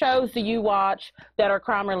what shows do you watch that are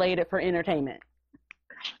crime-related for entertainment?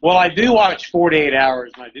 Well, I do watch 48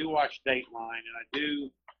 Hours, and I do watch Dateline,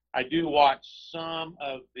 and I do watch some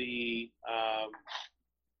of the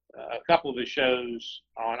a couple of the shows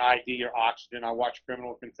on ID or Oxygen. I watch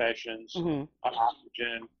Criminal Confessions on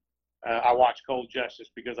Oxygen. I watch Cold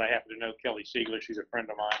Justice because I happen to know Kelly Siegler. She's a friend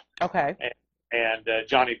of mine. Okay. And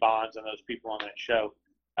Johnny Bonds and those people on that show.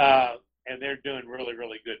 And they're doing really,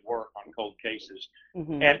 really good work on cold cases.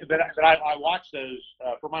 But I watch those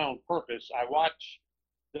for my own purpose. I watch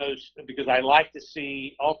those because I like to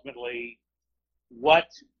see ultimately what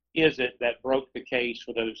is it that broke the case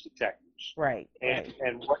for those detectives. Right. And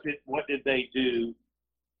what did they do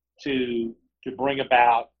to bring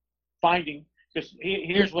about finding? Because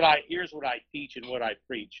here's what I teach and what I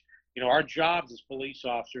preach. Our jobs as police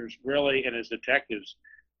officers really, and as detectives,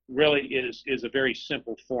 really is a very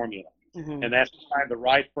simple formula. And that's to find the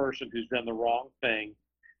right person who's done the wrong thing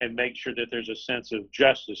and make sure that there's a sense of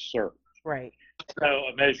justice served. Right. So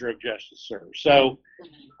a measure of justice served. So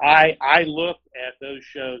I look at those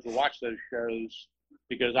shows, watch those shows,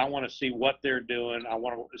 because I want to see what they're doing. I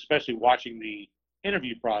want to, especially watching the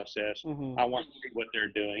interview process, I want to see what they're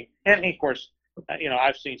doing. And of course,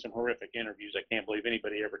 I've seen some horrific interviews. I can't believe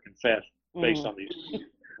anybody ever confessed based on these.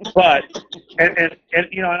 But and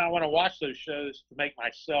I want to watch those shows to make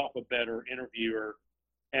myself a better interviewer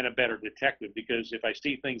and a better detective, because if I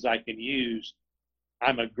see things I can use,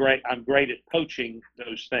 I'm great at poaching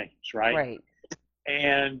those things, right? Right.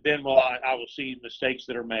 And then I will see mistakes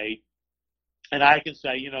that are made, and I can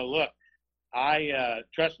say, look,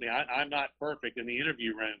 trust me, I'm not perfect in the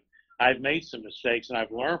interview room. I've made some mistakes, and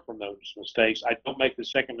I've learned from those mistakes. I don't make the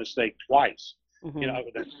second mistake twice.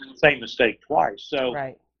 The same mistake twice. So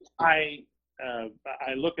right. I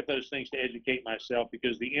look at those things to educate myself,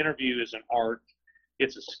 because the interview is an art.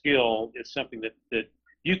 It's a skill. It's something that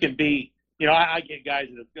you can be. I get guys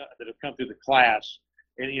that have come through the class,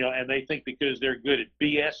 and they think because they're good at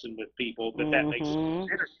BSing with people that makes them an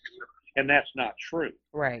interviewer, and that's not true.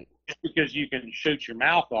 Right. Just because you can shoot your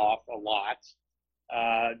mouth off a lot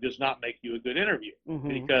does not make you a good interviewer,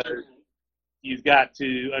 because you've got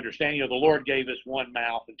to understand, the Lord gave us one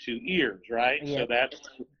mouth and two ears, right? Yep. So that's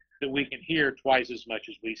that we can hear twice as much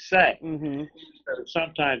as we say. So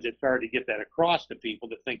sometimes it's hard to get that across to people,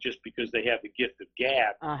 to think just because they have the gift of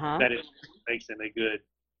gab that it makes them a good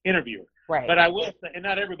interviewer. Right. But I will say, and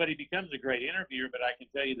not everybody becomes a great interviewer, but I can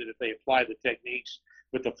tell you that if they apply the techniques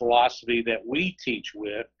with the philosophy that we teach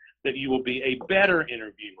with, that you will be a better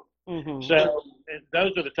interviewer. Mm-hmm. So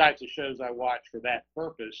those are the types of shows I watch for that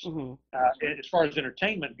purpose. Mm-hmm. As far as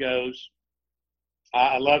entertainment goes,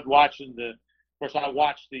 I loved watching of course, I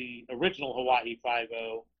watched the original Hawaii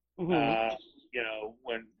Five-0, Mm-hmm.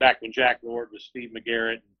 Back when Jack Lord was Steve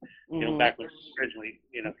McGarrett, Mm-hmm. back when it originally,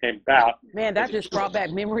 came about. Man, that just brought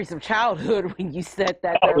back memories of childhood when you said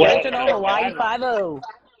that. Oh, The original Hawaii Five-0.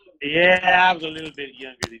 Yeah, I was a little bit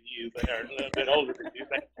younger than you, or a little bit older than you,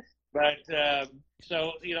 but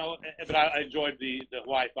so but I enjoyed the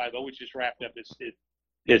Hawaii Five-0, which just wrapped up its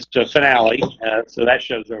finale, so that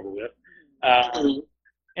show's over with.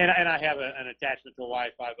 And I have an attachment to Hawaii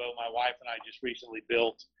Five-0. My wife and I just recently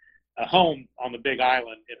built a home on the Big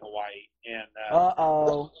Island in Hawaii, and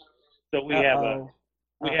so we have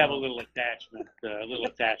a little attachment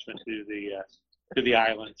to the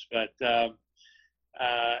islands. But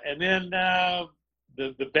and then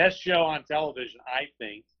the best show on television, I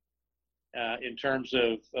think, in terms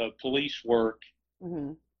of police work,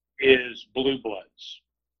 mm-hmm. is Blue Bloods.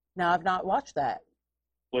 Now, I've not watched that.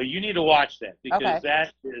 Well, you need to watch that because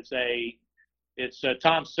that is it's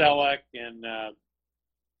Tom Selleck and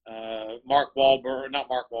Mark Wahlberg, not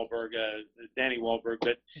Mark Wahlberg, Danny Wahlberg,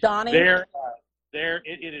 but Donnie.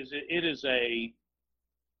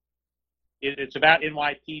 It's about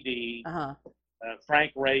NYPD. Uh-huh.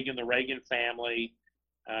 Frank Reagan, the Reagan family.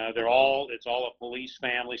 It's all a police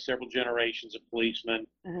family, several generations of policemen,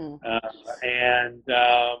 mm-hmm. And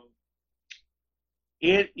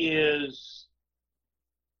it is.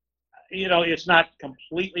 It's not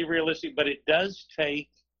completely realistic, but it does take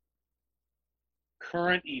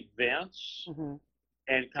current events mm-hmm.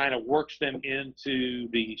 and kind of works them into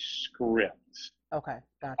the script. Okay,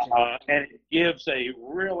 gotcha. And it gives a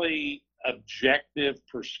really objective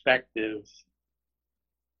perspective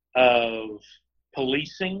of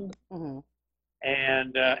policing mm-hmm.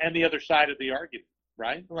 and the other side of the argument,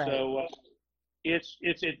 right? Right. So it's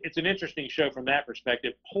an interesting show from that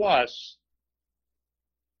perspective. Plus,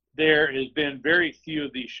 there has been very few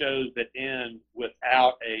of these shows that end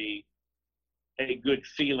without a good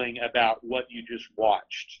feeling about what you just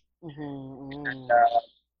watched. Mm-hmm.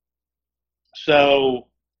 So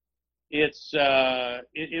it's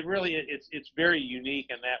it's very unique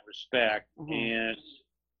in that respect, mm-hmm.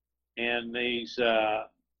 and these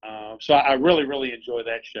so I really enjoy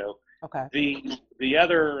that show. Okay. The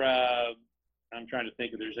other I'm trying to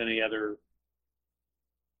think if there's any other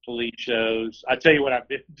police shows. I tell you what I've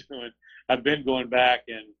been doing. I've been going back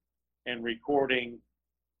and recording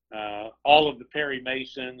all of the Perry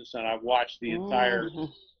Masons, and I've watched the entire.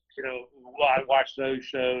 I watched those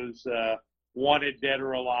shows. Wanted, Dead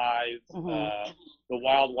or Alive, mm-hmm. The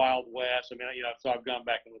Wild Wild West. I mean, so I've gone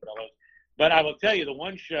back and looked at all those. But I will tell you, the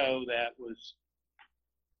one show that was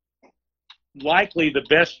likely the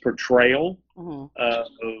best portrayal mm-hmm. of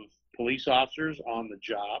police officers on the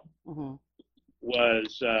job mm-hmm.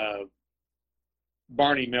 was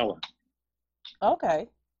Barney Miller. Okay.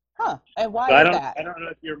 Huh. And why so is that? I don't know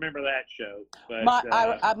if you remember that show.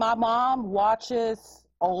 But my mom watches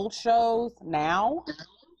old shows now.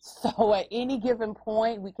 So at any given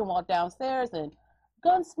point, we can walk downstairs and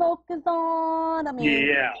Gunsmoke is on. I mean,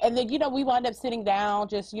 yeah. And then, we wind up sitting down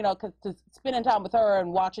just, to spending time with her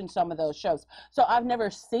and watching some of those shows. So I've never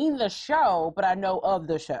seen the show, but I know of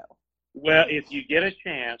the show. Well, if you get a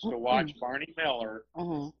chance to watch Barney Miller,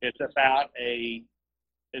 mm-hmm. it's about a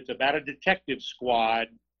detective squad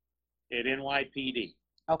at NYPD.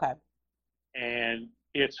 Okay. And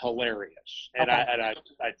it's hilarious. And okay.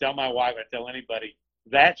 I tell my wife, I tell anybody,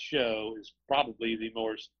 that show is probably the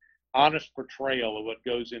most honest portrayal of what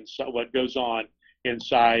goes on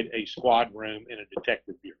inside a squad room in a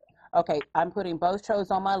detective bureau. Okay, I'm putting both shows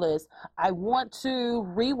on my list. I want to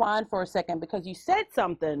rewind for a second because you said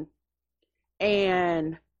something,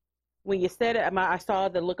 and when you said it, I saw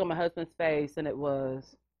the look on my husband's face, and it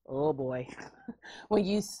was, oh boy, when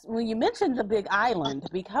you mentioned the Big Island,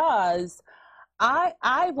 because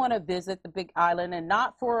I want to visit the Big Island, and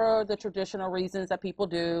not for the traditional reasons that people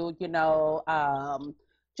do,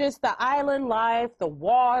 just the island life, the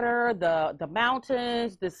water, the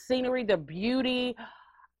mountains, the scenery, the beauty.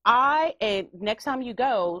 And next time you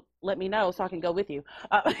go, let me know so I can go with you.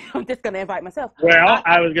 I'm just going to invite myself. Well,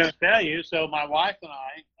 I was going to tell you, so my wife and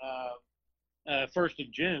I, 1st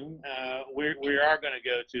of June, we are going to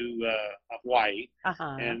go to Hawaii,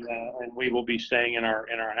 uh-huh. and we will be staying in our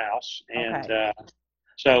house, and okay.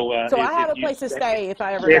 So I have a place to stay if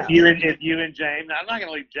I ever if go. you and James, I'm not going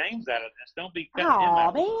to leave James out of this. Don't be cutting him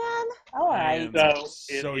out. Man. All right.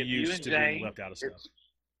 So if used to James, being left out of stuff.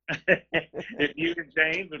 If you and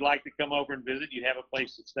James would like to come over and visit, you have a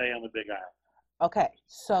place to stay on the Big Island. Okay,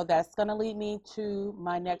 so that's going to lead me to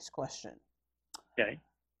my next question. Okay.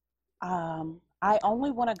 I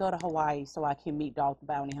only want to go to Hawaii so I can meet Dog the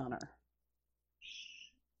Bounty Hunter.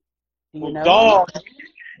 Do you know Dog?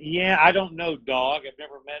 Yeah, I don't know Dog. I've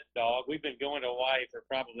never met Dog. We've been going to Hawaii for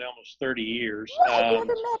probably almost 30 years. What? You never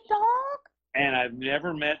met Dog? And I've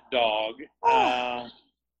never met Dog.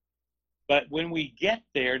 But when we get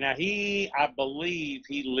there, now I believe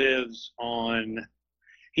he lives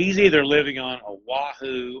he's either living on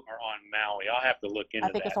Oahu or on Maui. I'll have to look into that.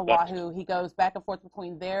 I think it's Oahu. He goes back and forth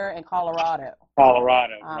between there and Colorado. Right.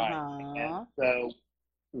 And so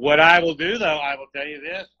what I will do, though, I will tell you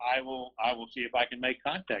this. I will see if I can make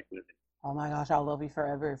contact with him. Oh, my gosh. I'll love you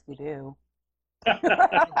forever if you do.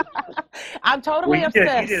 I'm totally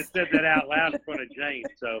obsessed. You just said that out loud in front of James,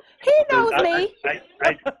 so he knows me. I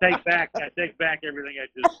take back everything I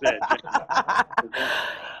just said.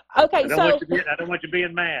 Okay, I don't want you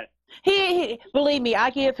being mad. He believe me, I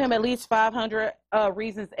give him at least 500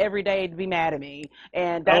 reasons every day to be mad at me,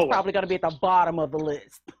 and that's probably going to be at the bottom of the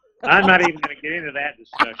list. I'm not even going to get into that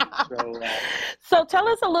discussion. So tell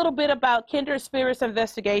us a little bit about Kindred Spirits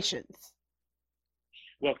Investigations.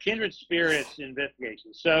 Well, Kindred Spirits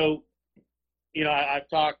Investigations. So, I've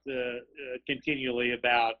talked continually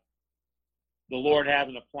about the Lord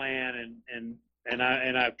having a plan, and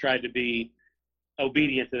I've tried to be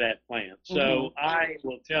obedient to that plan. So I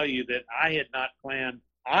will tell you that I had not planned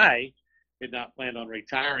on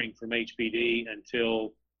retiring from HPD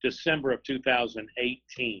until December of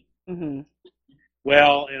 2018.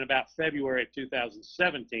 Well, in about February of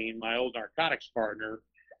 2017, my old narcotics partner,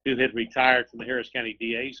 who had retired from the Harris County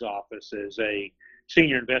DA's office as a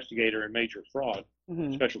senior investigator in major fraud,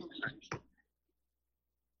 special crimes,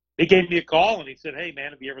 he gave me a call and he said, "Hey,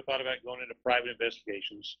 man, have you ever thought about going into private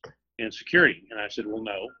investigations and security?" And I said, "Well,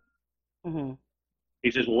 no." He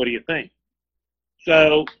says, "Well, what do you think?"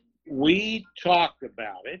 So we talked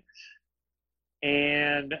about it,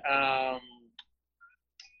 and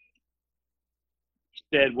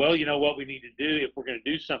said, "Well, you know what we need to do if we're going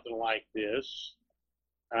to do something like this.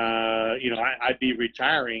 I'd be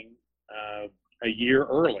retiring a year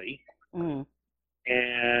early."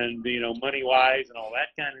 And, money-wise and all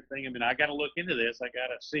that kind of thing. I mean, I got to look into this. I got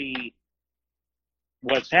to see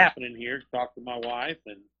what's happening here, talk to my wife.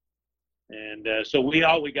 And so we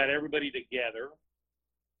got everybody together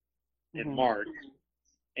in March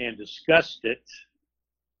and discussed it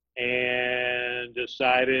and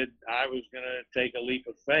decided I was going to take a leap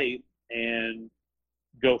of faith and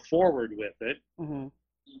go forward with it.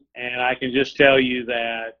 And I can just tell you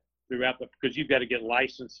that because you've got to get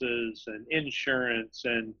licenses and insurance,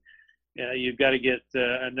 and you've got to get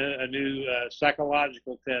a new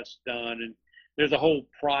psychological test done, and there's a whole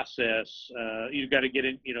process. You've got to get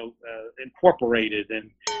incorporated and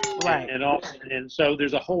all, and so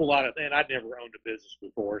there's a whole lot of. And I'd never owned a business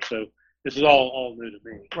before, so this is all new to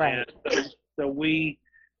me. Right. And so we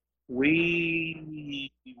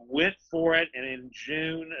went for it, and in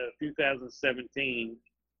June of 2017.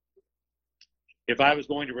 If I was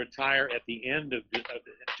going to retire at the end of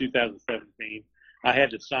 2017, I had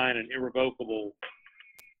to sign an irrevocable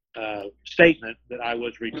statement that I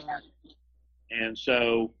was retiring. And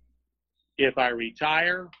so if I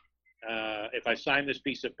retire, if I sign this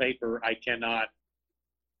piece of paper, I cannot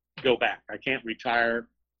go back. I can't retire.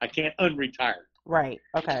 I can't unretire. Right.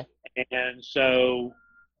 Okay. And so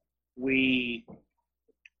we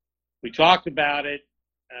talked about it.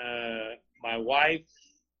 My wife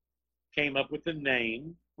came up with the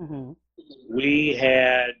name. We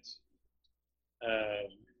had,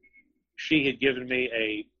 she had given me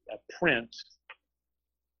a print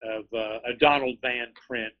of a Donald Van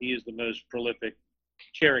print. He is the most prolific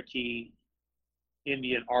Cherokee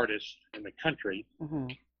Indian artist in the country.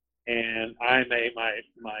 And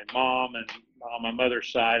my mom and on my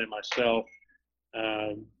mother's side and myself,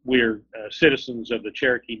 we're citizens of the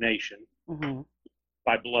Cherokee Nation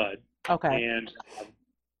by blood. Okay. And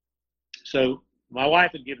so my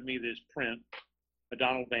wife had given me this print, a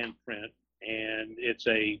Donald Van print, and it's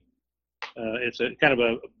a kind of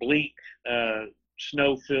a bleak,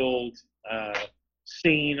 snow-filled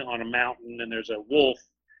scene on a mountain, and there's a wolf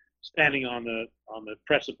standing on the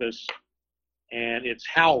precipice, and it's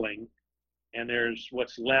howling, and there's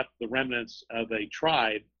what's left, the remnants of a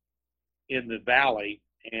tribe in the valley,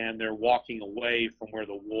 and they're walking away from where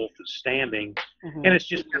the wolf is standing, and it's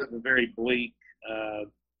just kind of a very bleak,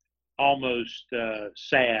 almost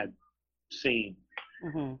sad scene.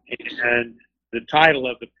 And the title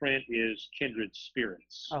of the print is Kindred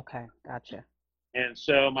Spirits. Okay, gotcha. And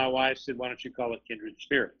so my wife said, why don't you call it Kindred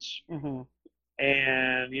Spirits?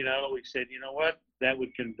 And, you know, we said, you know what, that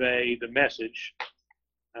would convey the message,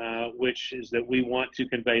 which is that we want to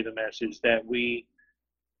convey the message that we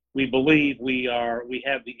believe we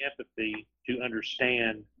have the empathy to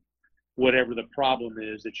understand whatever the problem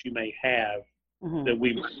is that you may have, that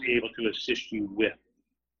we might be able to assist you with.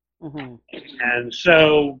 And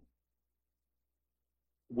so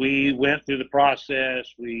we went through the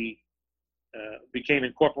process. We became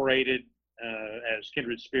incorporated as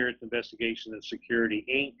Kindred Spirits Investigation and Security,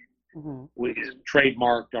 Inc. We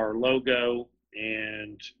trademarked our logo,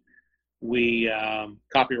 and we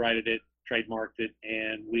copyrighted it, trademarked it,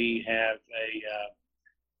 and we have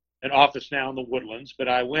an office now in the Woodlands. But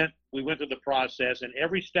we went through the process, and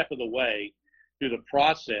every step of the way through the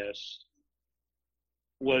process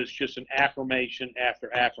was just an affirmation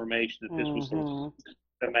after affirmation that this was the right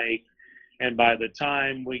to make. And by the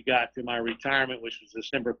time we got to my retirement, which was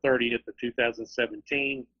December 30th of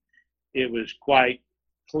 2017, it was quite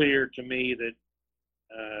clear to me that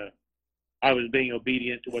I was being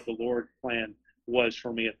obedient to what the Lord's plan was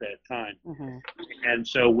for me at that time. And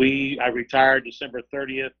so I retired December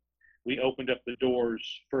 30th. We opened up the doors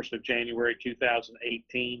 1st of January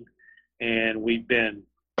 2018, and we've been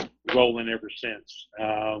rolling ever since.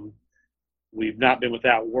 We've not been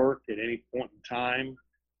without work at any point in time.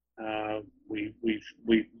 We've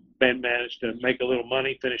managed to make a little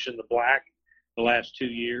money, finish in the black the last 2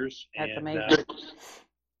 years. That's amazing.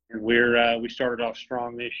 And we started off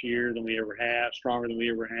strong this year than we ever have, stronger than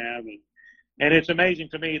we ever have. And it's amazing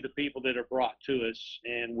to me the people that are brought to us,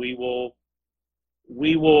 and we will,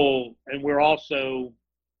 and we're also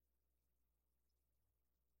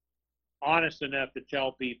honest enough to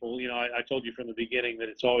tell people, you know, I told you from the beginning that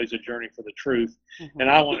it's always a journey for the truth.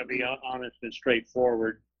 And I want to be honest and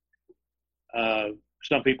straightforward.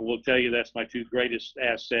 Some people will tell you that's my two greatest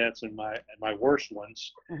assets and my worst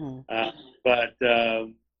ones. But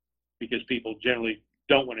because people generally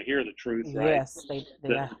don't want to hear the truth, right? Yes,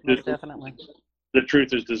 most definitely. The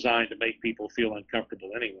truth is designed to make people feel uncomfortable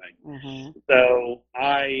anyway. So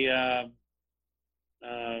I've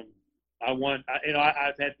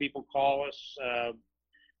had people call us,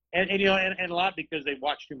 and you know, and a lot because they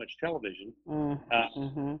watch too much television.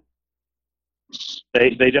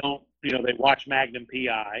 They don't, you know, they watch Magnum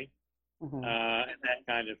PI and that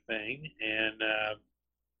kind of thing,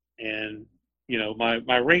 and you know, my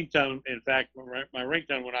ringtone. In fact, my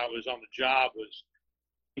ringtone when I was on the job was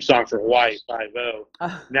the song for Hawaii 5-0.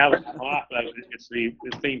 Now that I'm off of it, it's the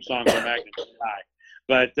theme song for Magnum PI.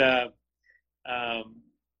 But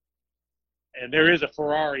and there is a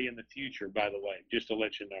Ferrari in the future, by the way, just to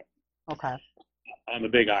let you know. Okay. On the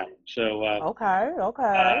Big Island. So. Okay.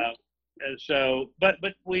 And so, but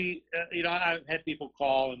we, you know, I've had people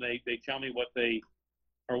call and they tell me what they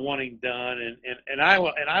are wanting done, and I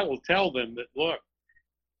will tell them that, look,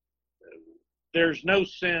 there's no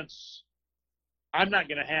sense. I'm not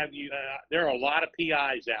going to have you. There are a lot of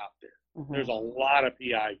PIs out there. There's a lot of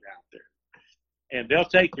PIs out there, and they'll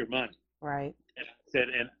take your money. Right. And I said,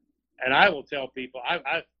 and I will tell people,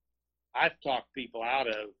 I've talked people out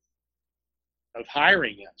of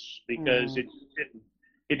hiring us because it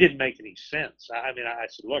didn't make any sense. I mean, I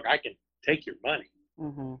said, look, I can take your money,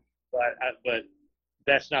 but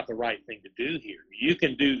that's not the right thing to do here. You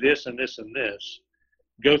can do this and this and this,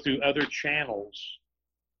 go through other channels,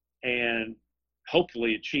 and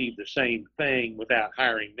hopefully achieve the same thing without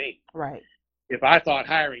hiring me. Right. If I thought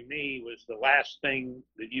hiring me was the last thing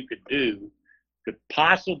that you could do, could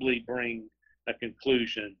possibly bring a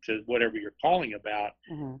conclusion to whatever you're calling about,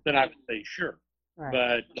 then I would say sure.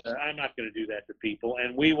 Right. But I'm not going to do that to people.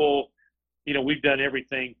 And we will, you know, we've done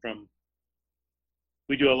everything from,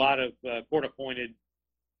 we do a lot of court-appointed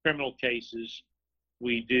criminal cases.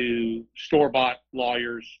 We do store-bought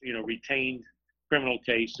lawyers, you know, retained criminal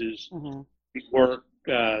cases. We work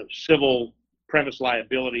civil premise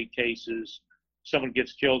liability cases. Someone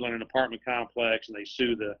gets killed on an apartment complex and they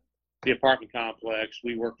sue the apartment complex.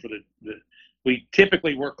 We work for we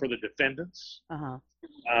typically work for the defendants,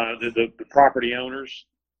 the property owners.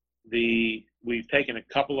 We've taken a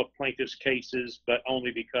couple of plaintiffs' cases, but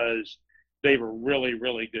only because they were really,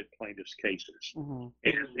 really good plaintiffs' cases.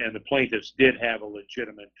 And the plaintiffs did have a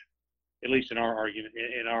legitimate, at least in our argument,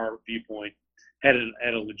 in our viewpoint, had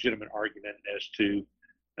a legitimate argument as to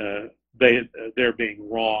they're being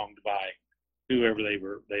wronged by whoever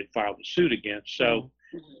they'd filed the suit against. So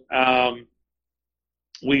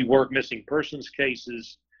we work missing persons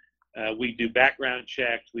cases. We do background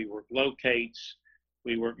checks. We work locates.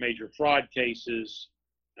 We work major fraud cases.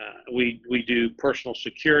 We do personal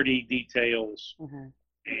security details,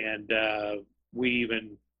 and we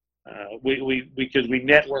even because we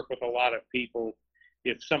network with a lot of people.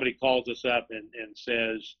 If somebody calls us up and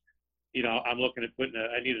says, I'm looking at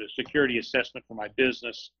I need a security assessment for my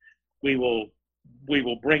business, we will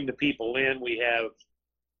bring the people in. We have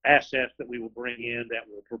assets that we will bring in that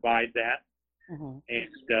will provide that,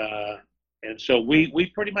 and so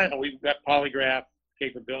we pretty much, we've got polygraph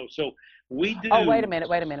capability. So we do. Oh, wait a minute.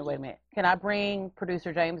 Can I bring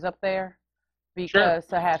producer James up there? Because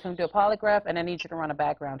to have him do a polygraph, and I need you to run a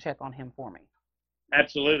background check on him for me.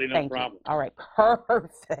 Absolutely, no Thank problem. You. All right,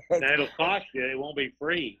 perfect. Now it'll cost you. It won't be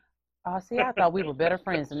free. Oh, see, I thought we were better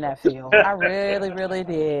friends in that field. I really, really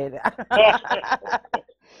did.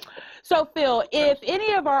 So, Phil, if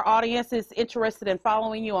any of our audience is interested in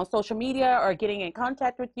following you on social media or getting in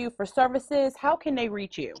contact with you for services, how can they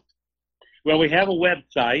reach you? Well, we have a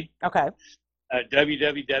website. Okay.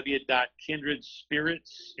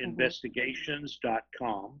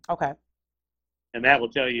 www.kindredspiritsinvestigations.com. Okay. And that will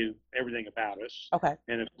tell you everything about us. Okay.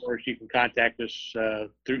 And, of course, you can contact us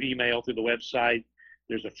through email, through the website.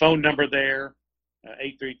 There's a phone number there,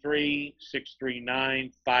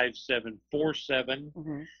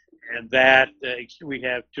 833-639-5747. And that we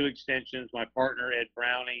have 2 extensions. My partner, Ed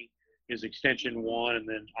Brownie, is extension 1, and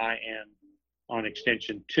then I am on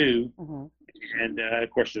extension 2. And,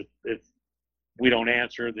 of course, if we don't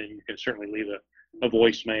answer, then you can certainly leave a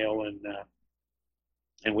voicemail,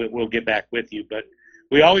 and we'll get back with you. But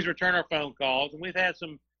we always return our phone calls, and we've had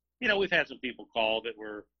some people call that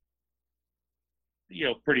were,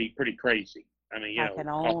 pretty crazy. I mean, I can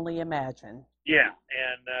only imagine. Yeah,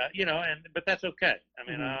 and but that's okay. I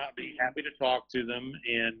mean, I'll be happy to talk to them,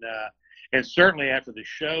 and certainly after the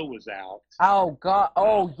show was out. Oh God!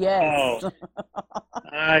 Oh yes.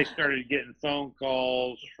 I started getting phone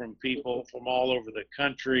calls from people from all over the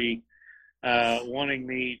country, wanting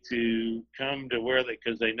me to come to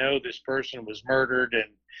because they know this person was murdered,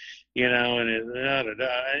 and and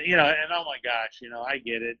oh my gosh, I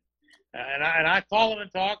get it, and I call them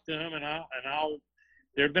and talk to them, and I'll.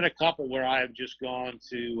 There have been a couple where I have just gone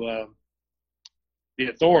to the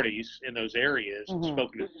authorities in those areas and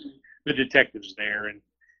spoken to the detectives there,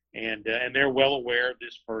 and they're well aware of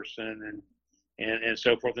this person and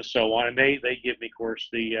so forth and so on. And they give me, of course,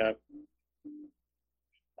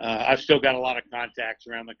 I've still got a lot of contacts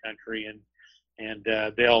around the country, and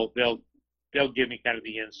they'll give me kind of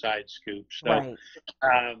the inside scoop. So,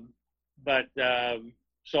 right.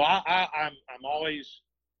 So I'm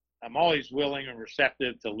always willing and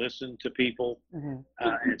receptive to listen to people and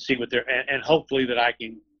see what and hopefully that I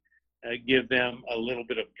can give them a little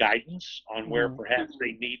bit of guidance on where perhaps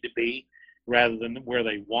they need to be rather than where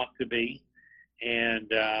they want to be. And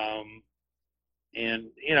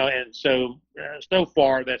so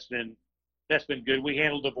far that's been good. We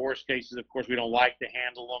handle divorce cases. Of course, we don't like to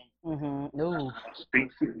handle them.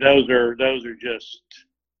 Those are just,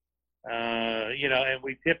 and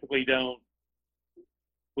we typically don't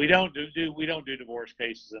do divorce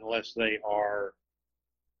cases unless they are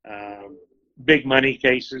big money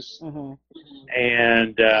cases,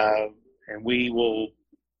 and we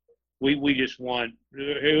just want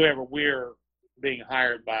whoever we're being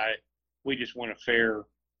hired by, we just want a fair,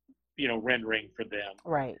 rendering for them.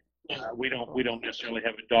 Right. We don't necessarily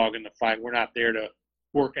have a dog in the fight. We're not there to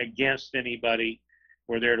work against anybody.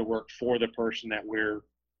 We're there to work for the person that we're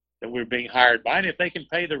being hired by, and if they can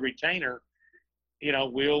pay the retainer,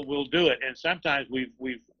 we'll do it. And sometimes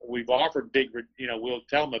we've offered big, we'll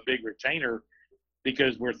tell them a big retainer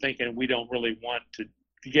because we're thinking we don't really want to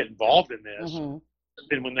get involved in this.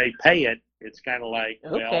 And when they pay it, it's kind of like,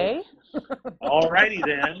 okay, well, alrighty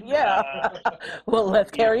then. Yeah. Well,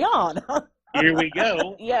 let's carry on. Here we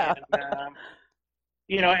go. Yeah. And,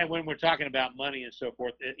 and when we're talking about money and so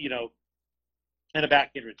forth, and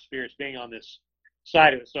about kindred spirits being on this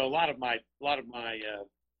side of it. So a lot of my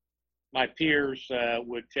peers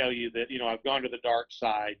would tell you that, I've gone to the dark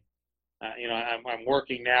side. I'm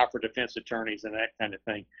working now for defense attorneys and that kind of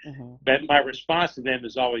thing. But my response to them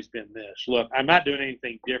has always been this: look, I'm not doing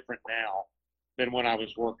anything different now than when I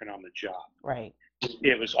was working on the job. Right.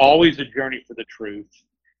 It was always a journey for the truth,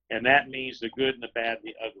 and that means the good and the bad and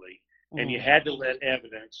the ugly. And you had to let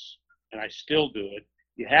evidence, and I still do it,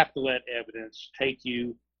 you have to let evidence take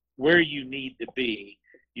you where you need to be.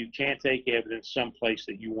 You can't take evidence someplace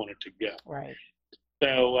that you want it to go. Right.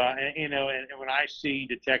 So, and when I see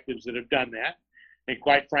detectives that have done that, and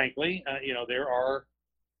quite frankly, there are,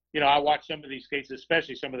 I watch some of these cases,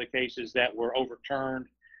 especially some of the cases that were overturned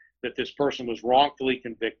that this person was wrongfully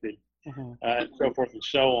convicted, and so forth and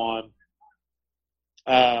so on.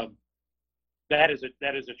 That is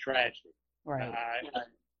a tragedy. Right.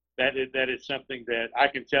 That is something that I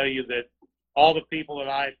can tell you that all the people that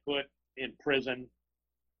I put in prison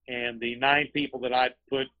and the 9 people that I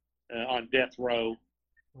put on death row,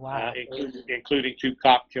 wow. including 2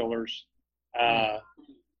 cop killers,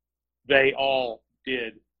 they all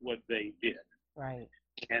did what they did. Right.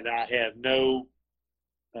 And I have no,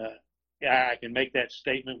 I can make that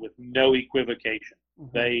statement with no equivocation.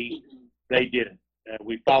 They did it.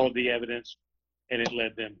 We followed the evidence, and it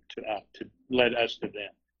led us to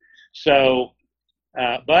them. So,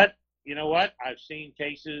 but you know what? I've seen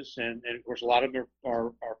cases, and of course, a lot of them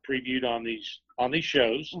are previewed on these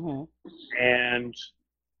shows, and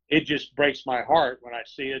it just breaks my heart when I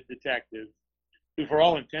see a detective who, for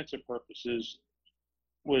all intents and purposes,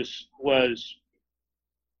 was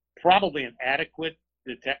probably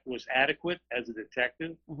was adequate as a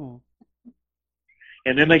detective,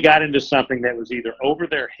 and then they got into something that was either over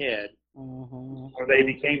their head, or they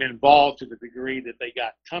became involved to the degree that they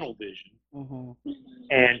got tunnel vision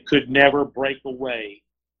and could never break away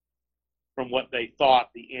from what they thought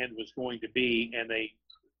the end was going to be, and they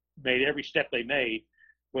made every step they made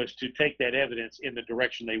was to take that evidence in the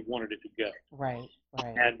direction they wanted it to go. Right.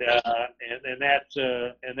 And that's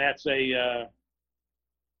a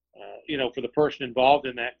for the person involved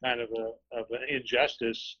in that kind of an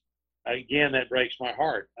injustice, again, that breaks my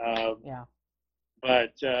heart.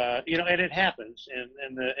 But and it happens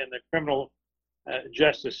in the criminal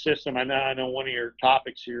justice system. I know one of your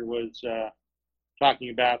topics here was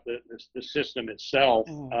talking about the system itself.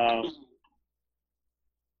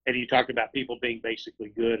 And you talked about people being basically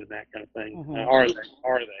good and that kind of thing. Are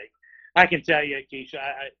they? I can tell you, Keisha,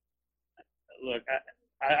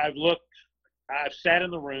 I've sat in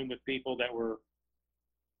the room with people that were,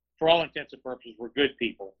 for all intents and purposes, were good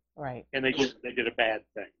people. Right. And they did a bad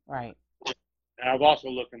thing. Right. And I've also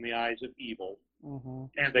looked in the eyes of evil,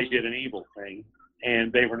 and they did an evil thing,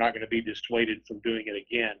 and they were not going to be dissuaded from doing it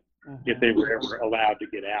again if they were ever allowed to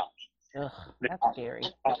get out. Ugh, that's scary.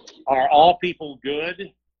 Are all people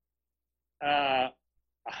good? I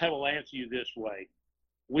will answer you this way.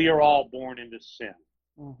 We are all born into sin.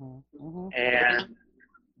 And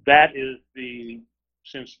that is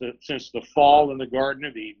since the fall in the Garden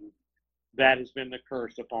of Eden, that has been the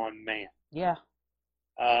curse upon man. Yeah.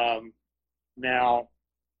 Now,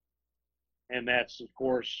 and that's, of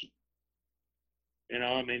course,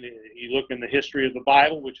 you look in the history of the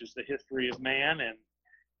Bible, which is the history of man,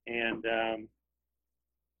 and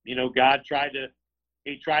God tried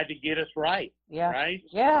to get us right. Yeah. Right?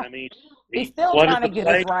 Yeah. I mean, he's still trying to get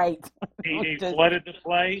us right. he flooded the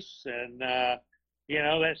place, and that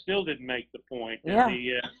still didn't make the point. Yeah.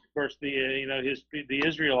 And of course, the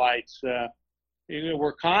Israelites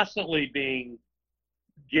were constantly being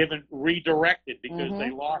redirected because they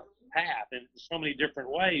lost the path in so many different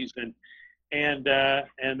ways, and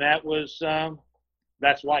that was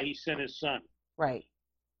that's why he sent his son, right,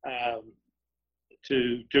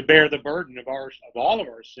 to bear the burden of all of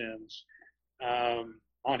our sins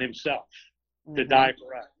on himself, to die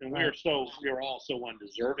for us, and we are all so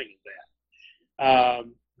undeserving of that.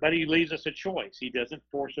 But he leaves us a choice. He doesn't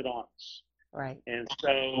force it on us. Right. And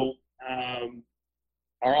so,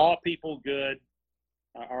 are all people good?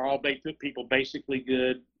 Are all people basically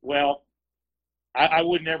good? Well, I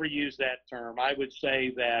would never use that term. I would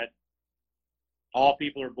say that all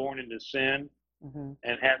people are born into sin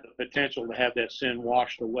and have the potential to have that sin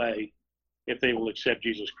washed away if they will accept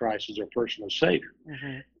Jesus Christ as their personal Savior.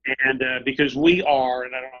 And because we are,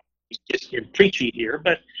 and I don't want to get preachy here,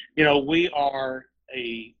 but we are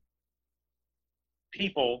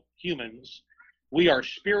humans. We are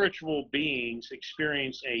spiritual beings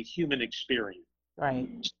experience a human experience.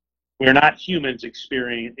 Right. We're not humans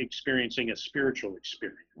experiencing a spiritual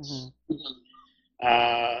experience.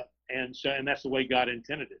 And that's the way God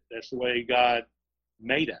intended it. That's the way God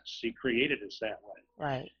made us. He created us that way.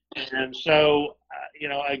 Right. And so,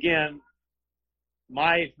 again,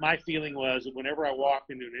 my feeling was that whenever I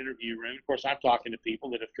walked into an interview room, of course, I'm talking to people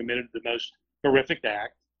that have committed the most horrific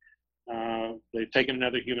act. They've taken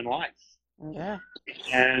another human life. Yeah.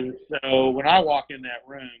 And so when I walk in that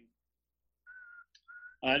room,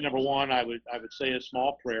 number one, I would say a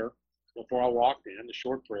small prayer before I walked in, a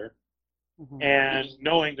short prayer, and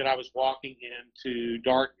knowing that I was walking into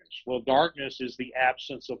darkness. Well, darkness is the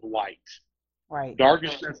absence of light. Right.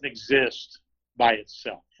 Darkness doesn't exist by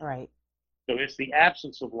itself. Right. So it's the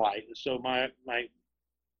absence of light. And so my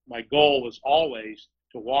goal was always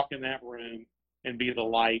to walk in that room and be the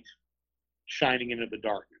light shining into the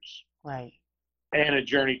darkness. Right. and a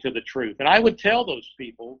journey to the truth. And I would tell those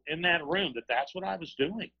people in that room that that's what I was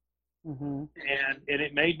doing. Mm-hmm. And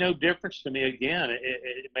it made no difference to me. Again,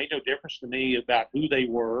 it made no difference to me about who they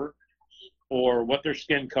were, or what their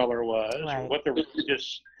skin color was, right. or what their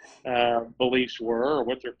religious beliefs were, or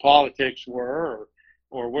what their politics were,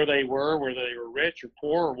 or where they were, whether they were rich or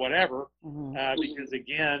poor or whatever. Mm-hmm. Because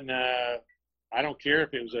again, I don't care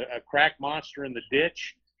if it was a crack monster in the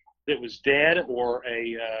ditch that was dead, or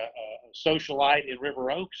a socialite in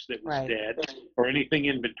River Oaks that was right. dead, or anything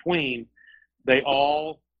in between. They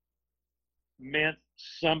all meant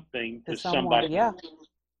something to somebody. Yeah.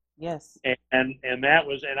 Yes. And that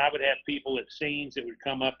was, and I would have people at scenes that would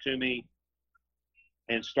come up to me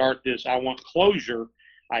and start this, I want closure.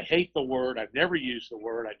 I hate the word. I've never used the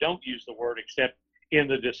word. I don't use the word except in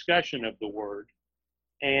the discussion of the word.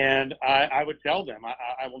 And I would tell them,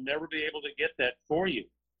 I will never be able to get that for you.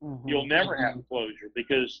 Mm-hmm. You'll never have closure,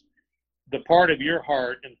 because the part of your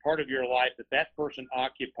heart and part of your life that person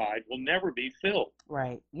occupied will never be filled.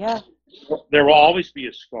 Right. Yeah. There will always be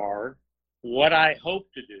a scar. What I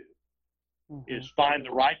hope to do mm-hmm. is find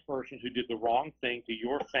the right person who did the wrong thing to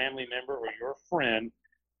your family member or your friend,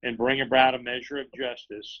 and bring about a measure of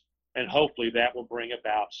justice. And hopefully that will bring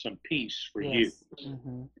about some peace for yes. you.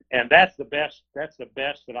 Mm-hmm. And that's the best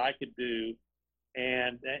that I could do.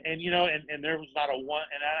 And you know, and there was not a one,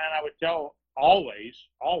 and I would tell always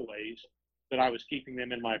that I was keeping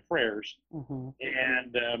them in my prayers. Mm-hmm.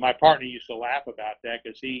 And my partner used to laugh about that,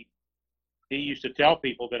 because he used to tell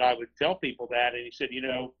people that I would tell people that, and he said, you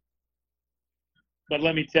know, but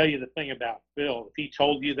let me tell you the thing about Phil. If he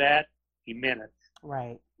told you that, he meant it.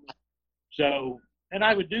 Right. So, and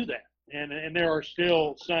I would do that. And there are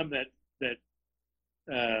still some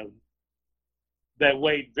that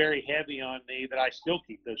weighed very heavy on me, that I still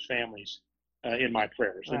keep those families in my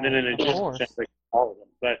prayers. Right. And then in a different sense, all of them.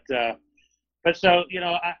 But so, you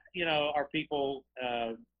know, our people,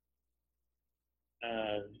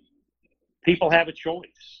 people have a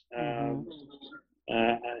choice. Mm-hmm.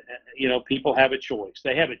 You know, people have a choice.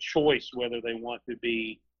 They have a choice whether they want to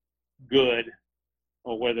be good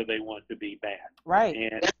or whether they want to be bad. Right.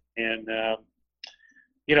 And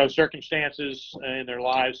you know, circumstances in their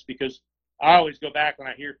lives, because I always go back when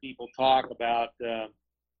I hear people talk about, you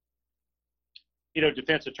know,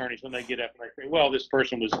 defense attorneys, when they get up and they say, well, this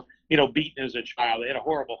person was, you know, beaten as a child. They had a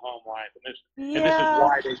horrible home life. And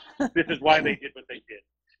this is why they did what they did.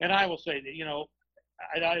 And I will say that, you know,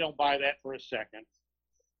 I don't buy that for a second.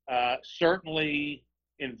 Certainly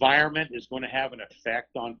environment is going to have an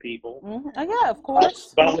effect on people. Mm-hmm. Yeah, of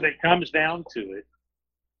course. But when it comes down to it,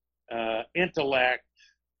 intellect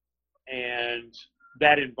and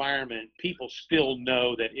that environment, people still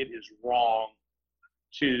know that it is wrong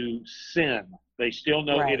to sin. They still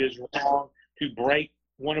know right. it is wrong to break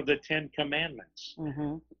one of the 10 commandments.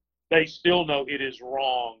 Mm-hmm. They still know it is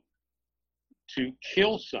wrong to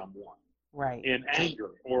kill someone right. in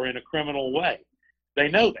anger or in a criminal way. They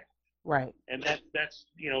know that. Right. And that's,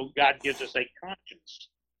 you know, God gives us a conscience.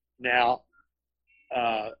 Now,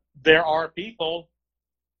 there are people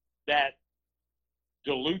that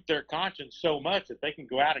dilute their conscience so much that they can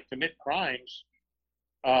go out and commit crimes,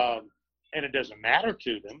 and it doesn't matter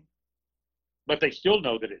to them, but they still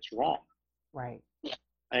know that it's wrong. Right.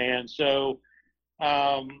 And so,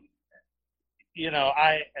 you know,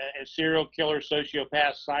 serial killers,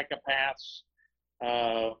 sociopaths, psychopaths,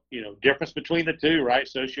 you know, difference between the two, right?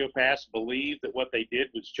 Sociopaths believe that what they did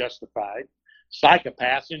was justified.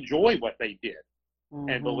 Psychopaths enjoy what they did mm-hmm.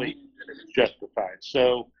 and believe that it was justified.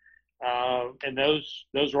 So, and those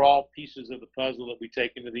are all pieces of the puzzle that we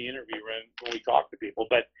take into the interview room when we talk to people.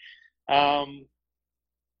 But,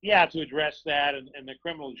 yeah, to address that and the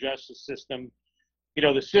criminal justice system, you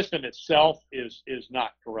know, the system itself is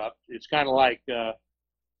not corrupt. It's kind of like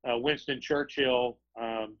Winston Churchill,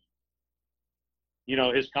 you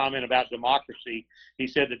know, his comment about democracy. He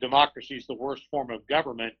said that democracy is the worst form of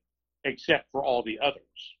government except for all the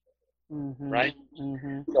others, mm-hmm. right?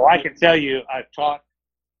 Mm-hmm. So I can tell you, I've taught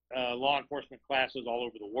law enforcement classes all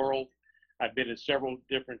over the world. I've been in several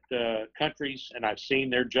different countries, and I've seen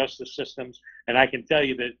their justice systems. And I can tell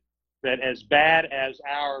you that as bad as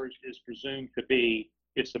ours is presumed to be,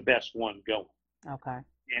 it's the best one going. Okay.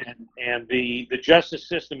 And the justice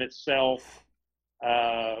system itself,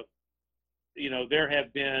 you know, there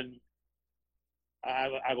have been,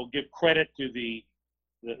 I will give credit to the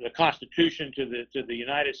Constitution, to the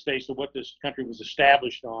United States, to what this country was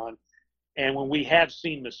established on. And when we have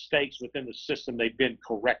seen mistakes within the system, they've been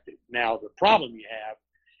corrected. Now, the problem you have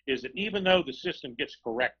is that even though the system gets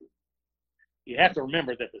corrected, you have to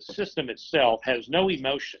remember that the system itself has no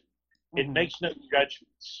emotion. It mm-hmm. makes no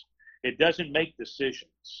judgments. It doesn't make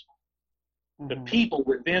decisions. The people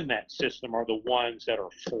within that system are the ones that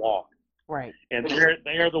are flawed. Right. And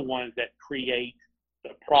they're the ones that create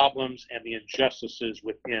the problems and the injustices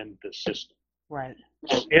within the system. Right.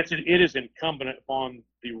 So it is incumbent upon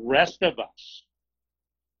the rest of us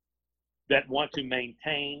that want to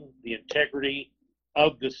maintain the integrity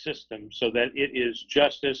of the system so that it is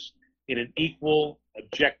justice in an equal,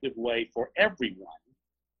 objective way for everyone,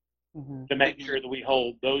 to make sure that we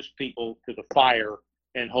hold those people to the fire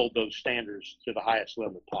and hold those standards to the highest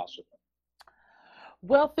level possible.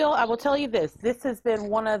 Well, Phil, I will tell you this. This has been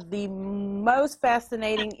one of the most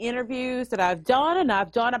fascinating interviews that I've done, and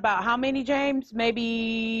I've done about how many, James?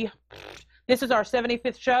 Maybe this is our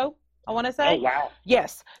 75th show, I want to say. Oh, wow.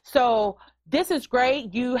 Yes. So this is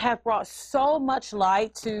great. You have brought so much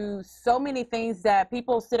light to so many things that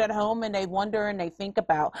people sit at home and they wonder and they think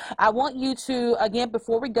about. I want you to, again,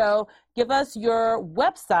 before we go, give us your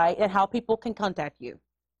website and how people can contact you.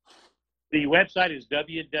 The website is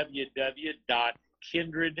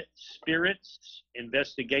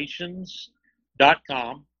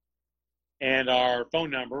www.kindredspiritsinvestigations.com, and our phone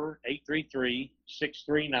number,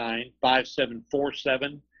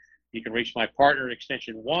 833-639-5747. You can reach my partner at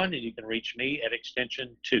extension 1, and you can reach me at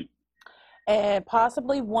extension 2. And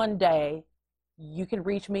possibly one day you can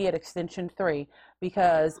reach me at extension 3,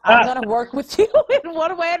 because I'm going to work with you in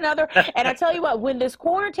one way or another. And I tell you what, when this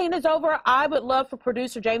quarantine is over, I would love for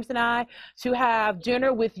producer James and I to have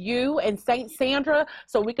dinner with you and St. Sandra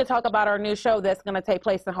so we can talk about our new show that's going to take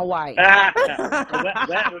place in Hawaii. Well,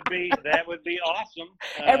 that would be awesome.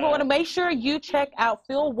 Everyone, make sure you check out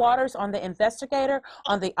Phil Waters on The Investigator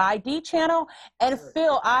on the ID channel. And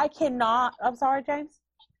Phil, I'm sorry, James?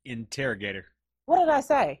 Interrogator. What did I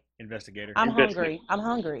say? Investigator. I'm hungry.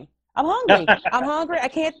 I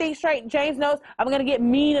can't think straight. James knows I'm going to get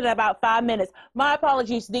mean in about 5 minutes. My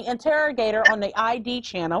apologies. The Interrogator on the ID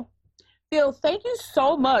channel. Phil, thank you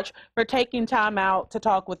so much for taking time out to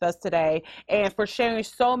talk with us today and for sharing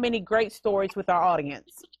so many great stories with our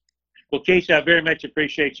audience. Well, Keisha, I very much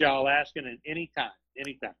appreciate y'all asking, and anytime.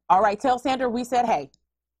 All right. Tell Sandra we said hey.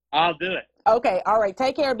 I'll do it. Okay. All right.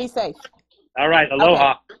 Take care. Be safe. All right.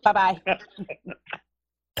 Aloha. Okay. Bye-bye.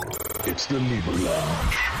 It's the Leader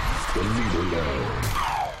Lounge. The Leader Lounge.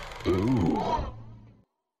 Ooh.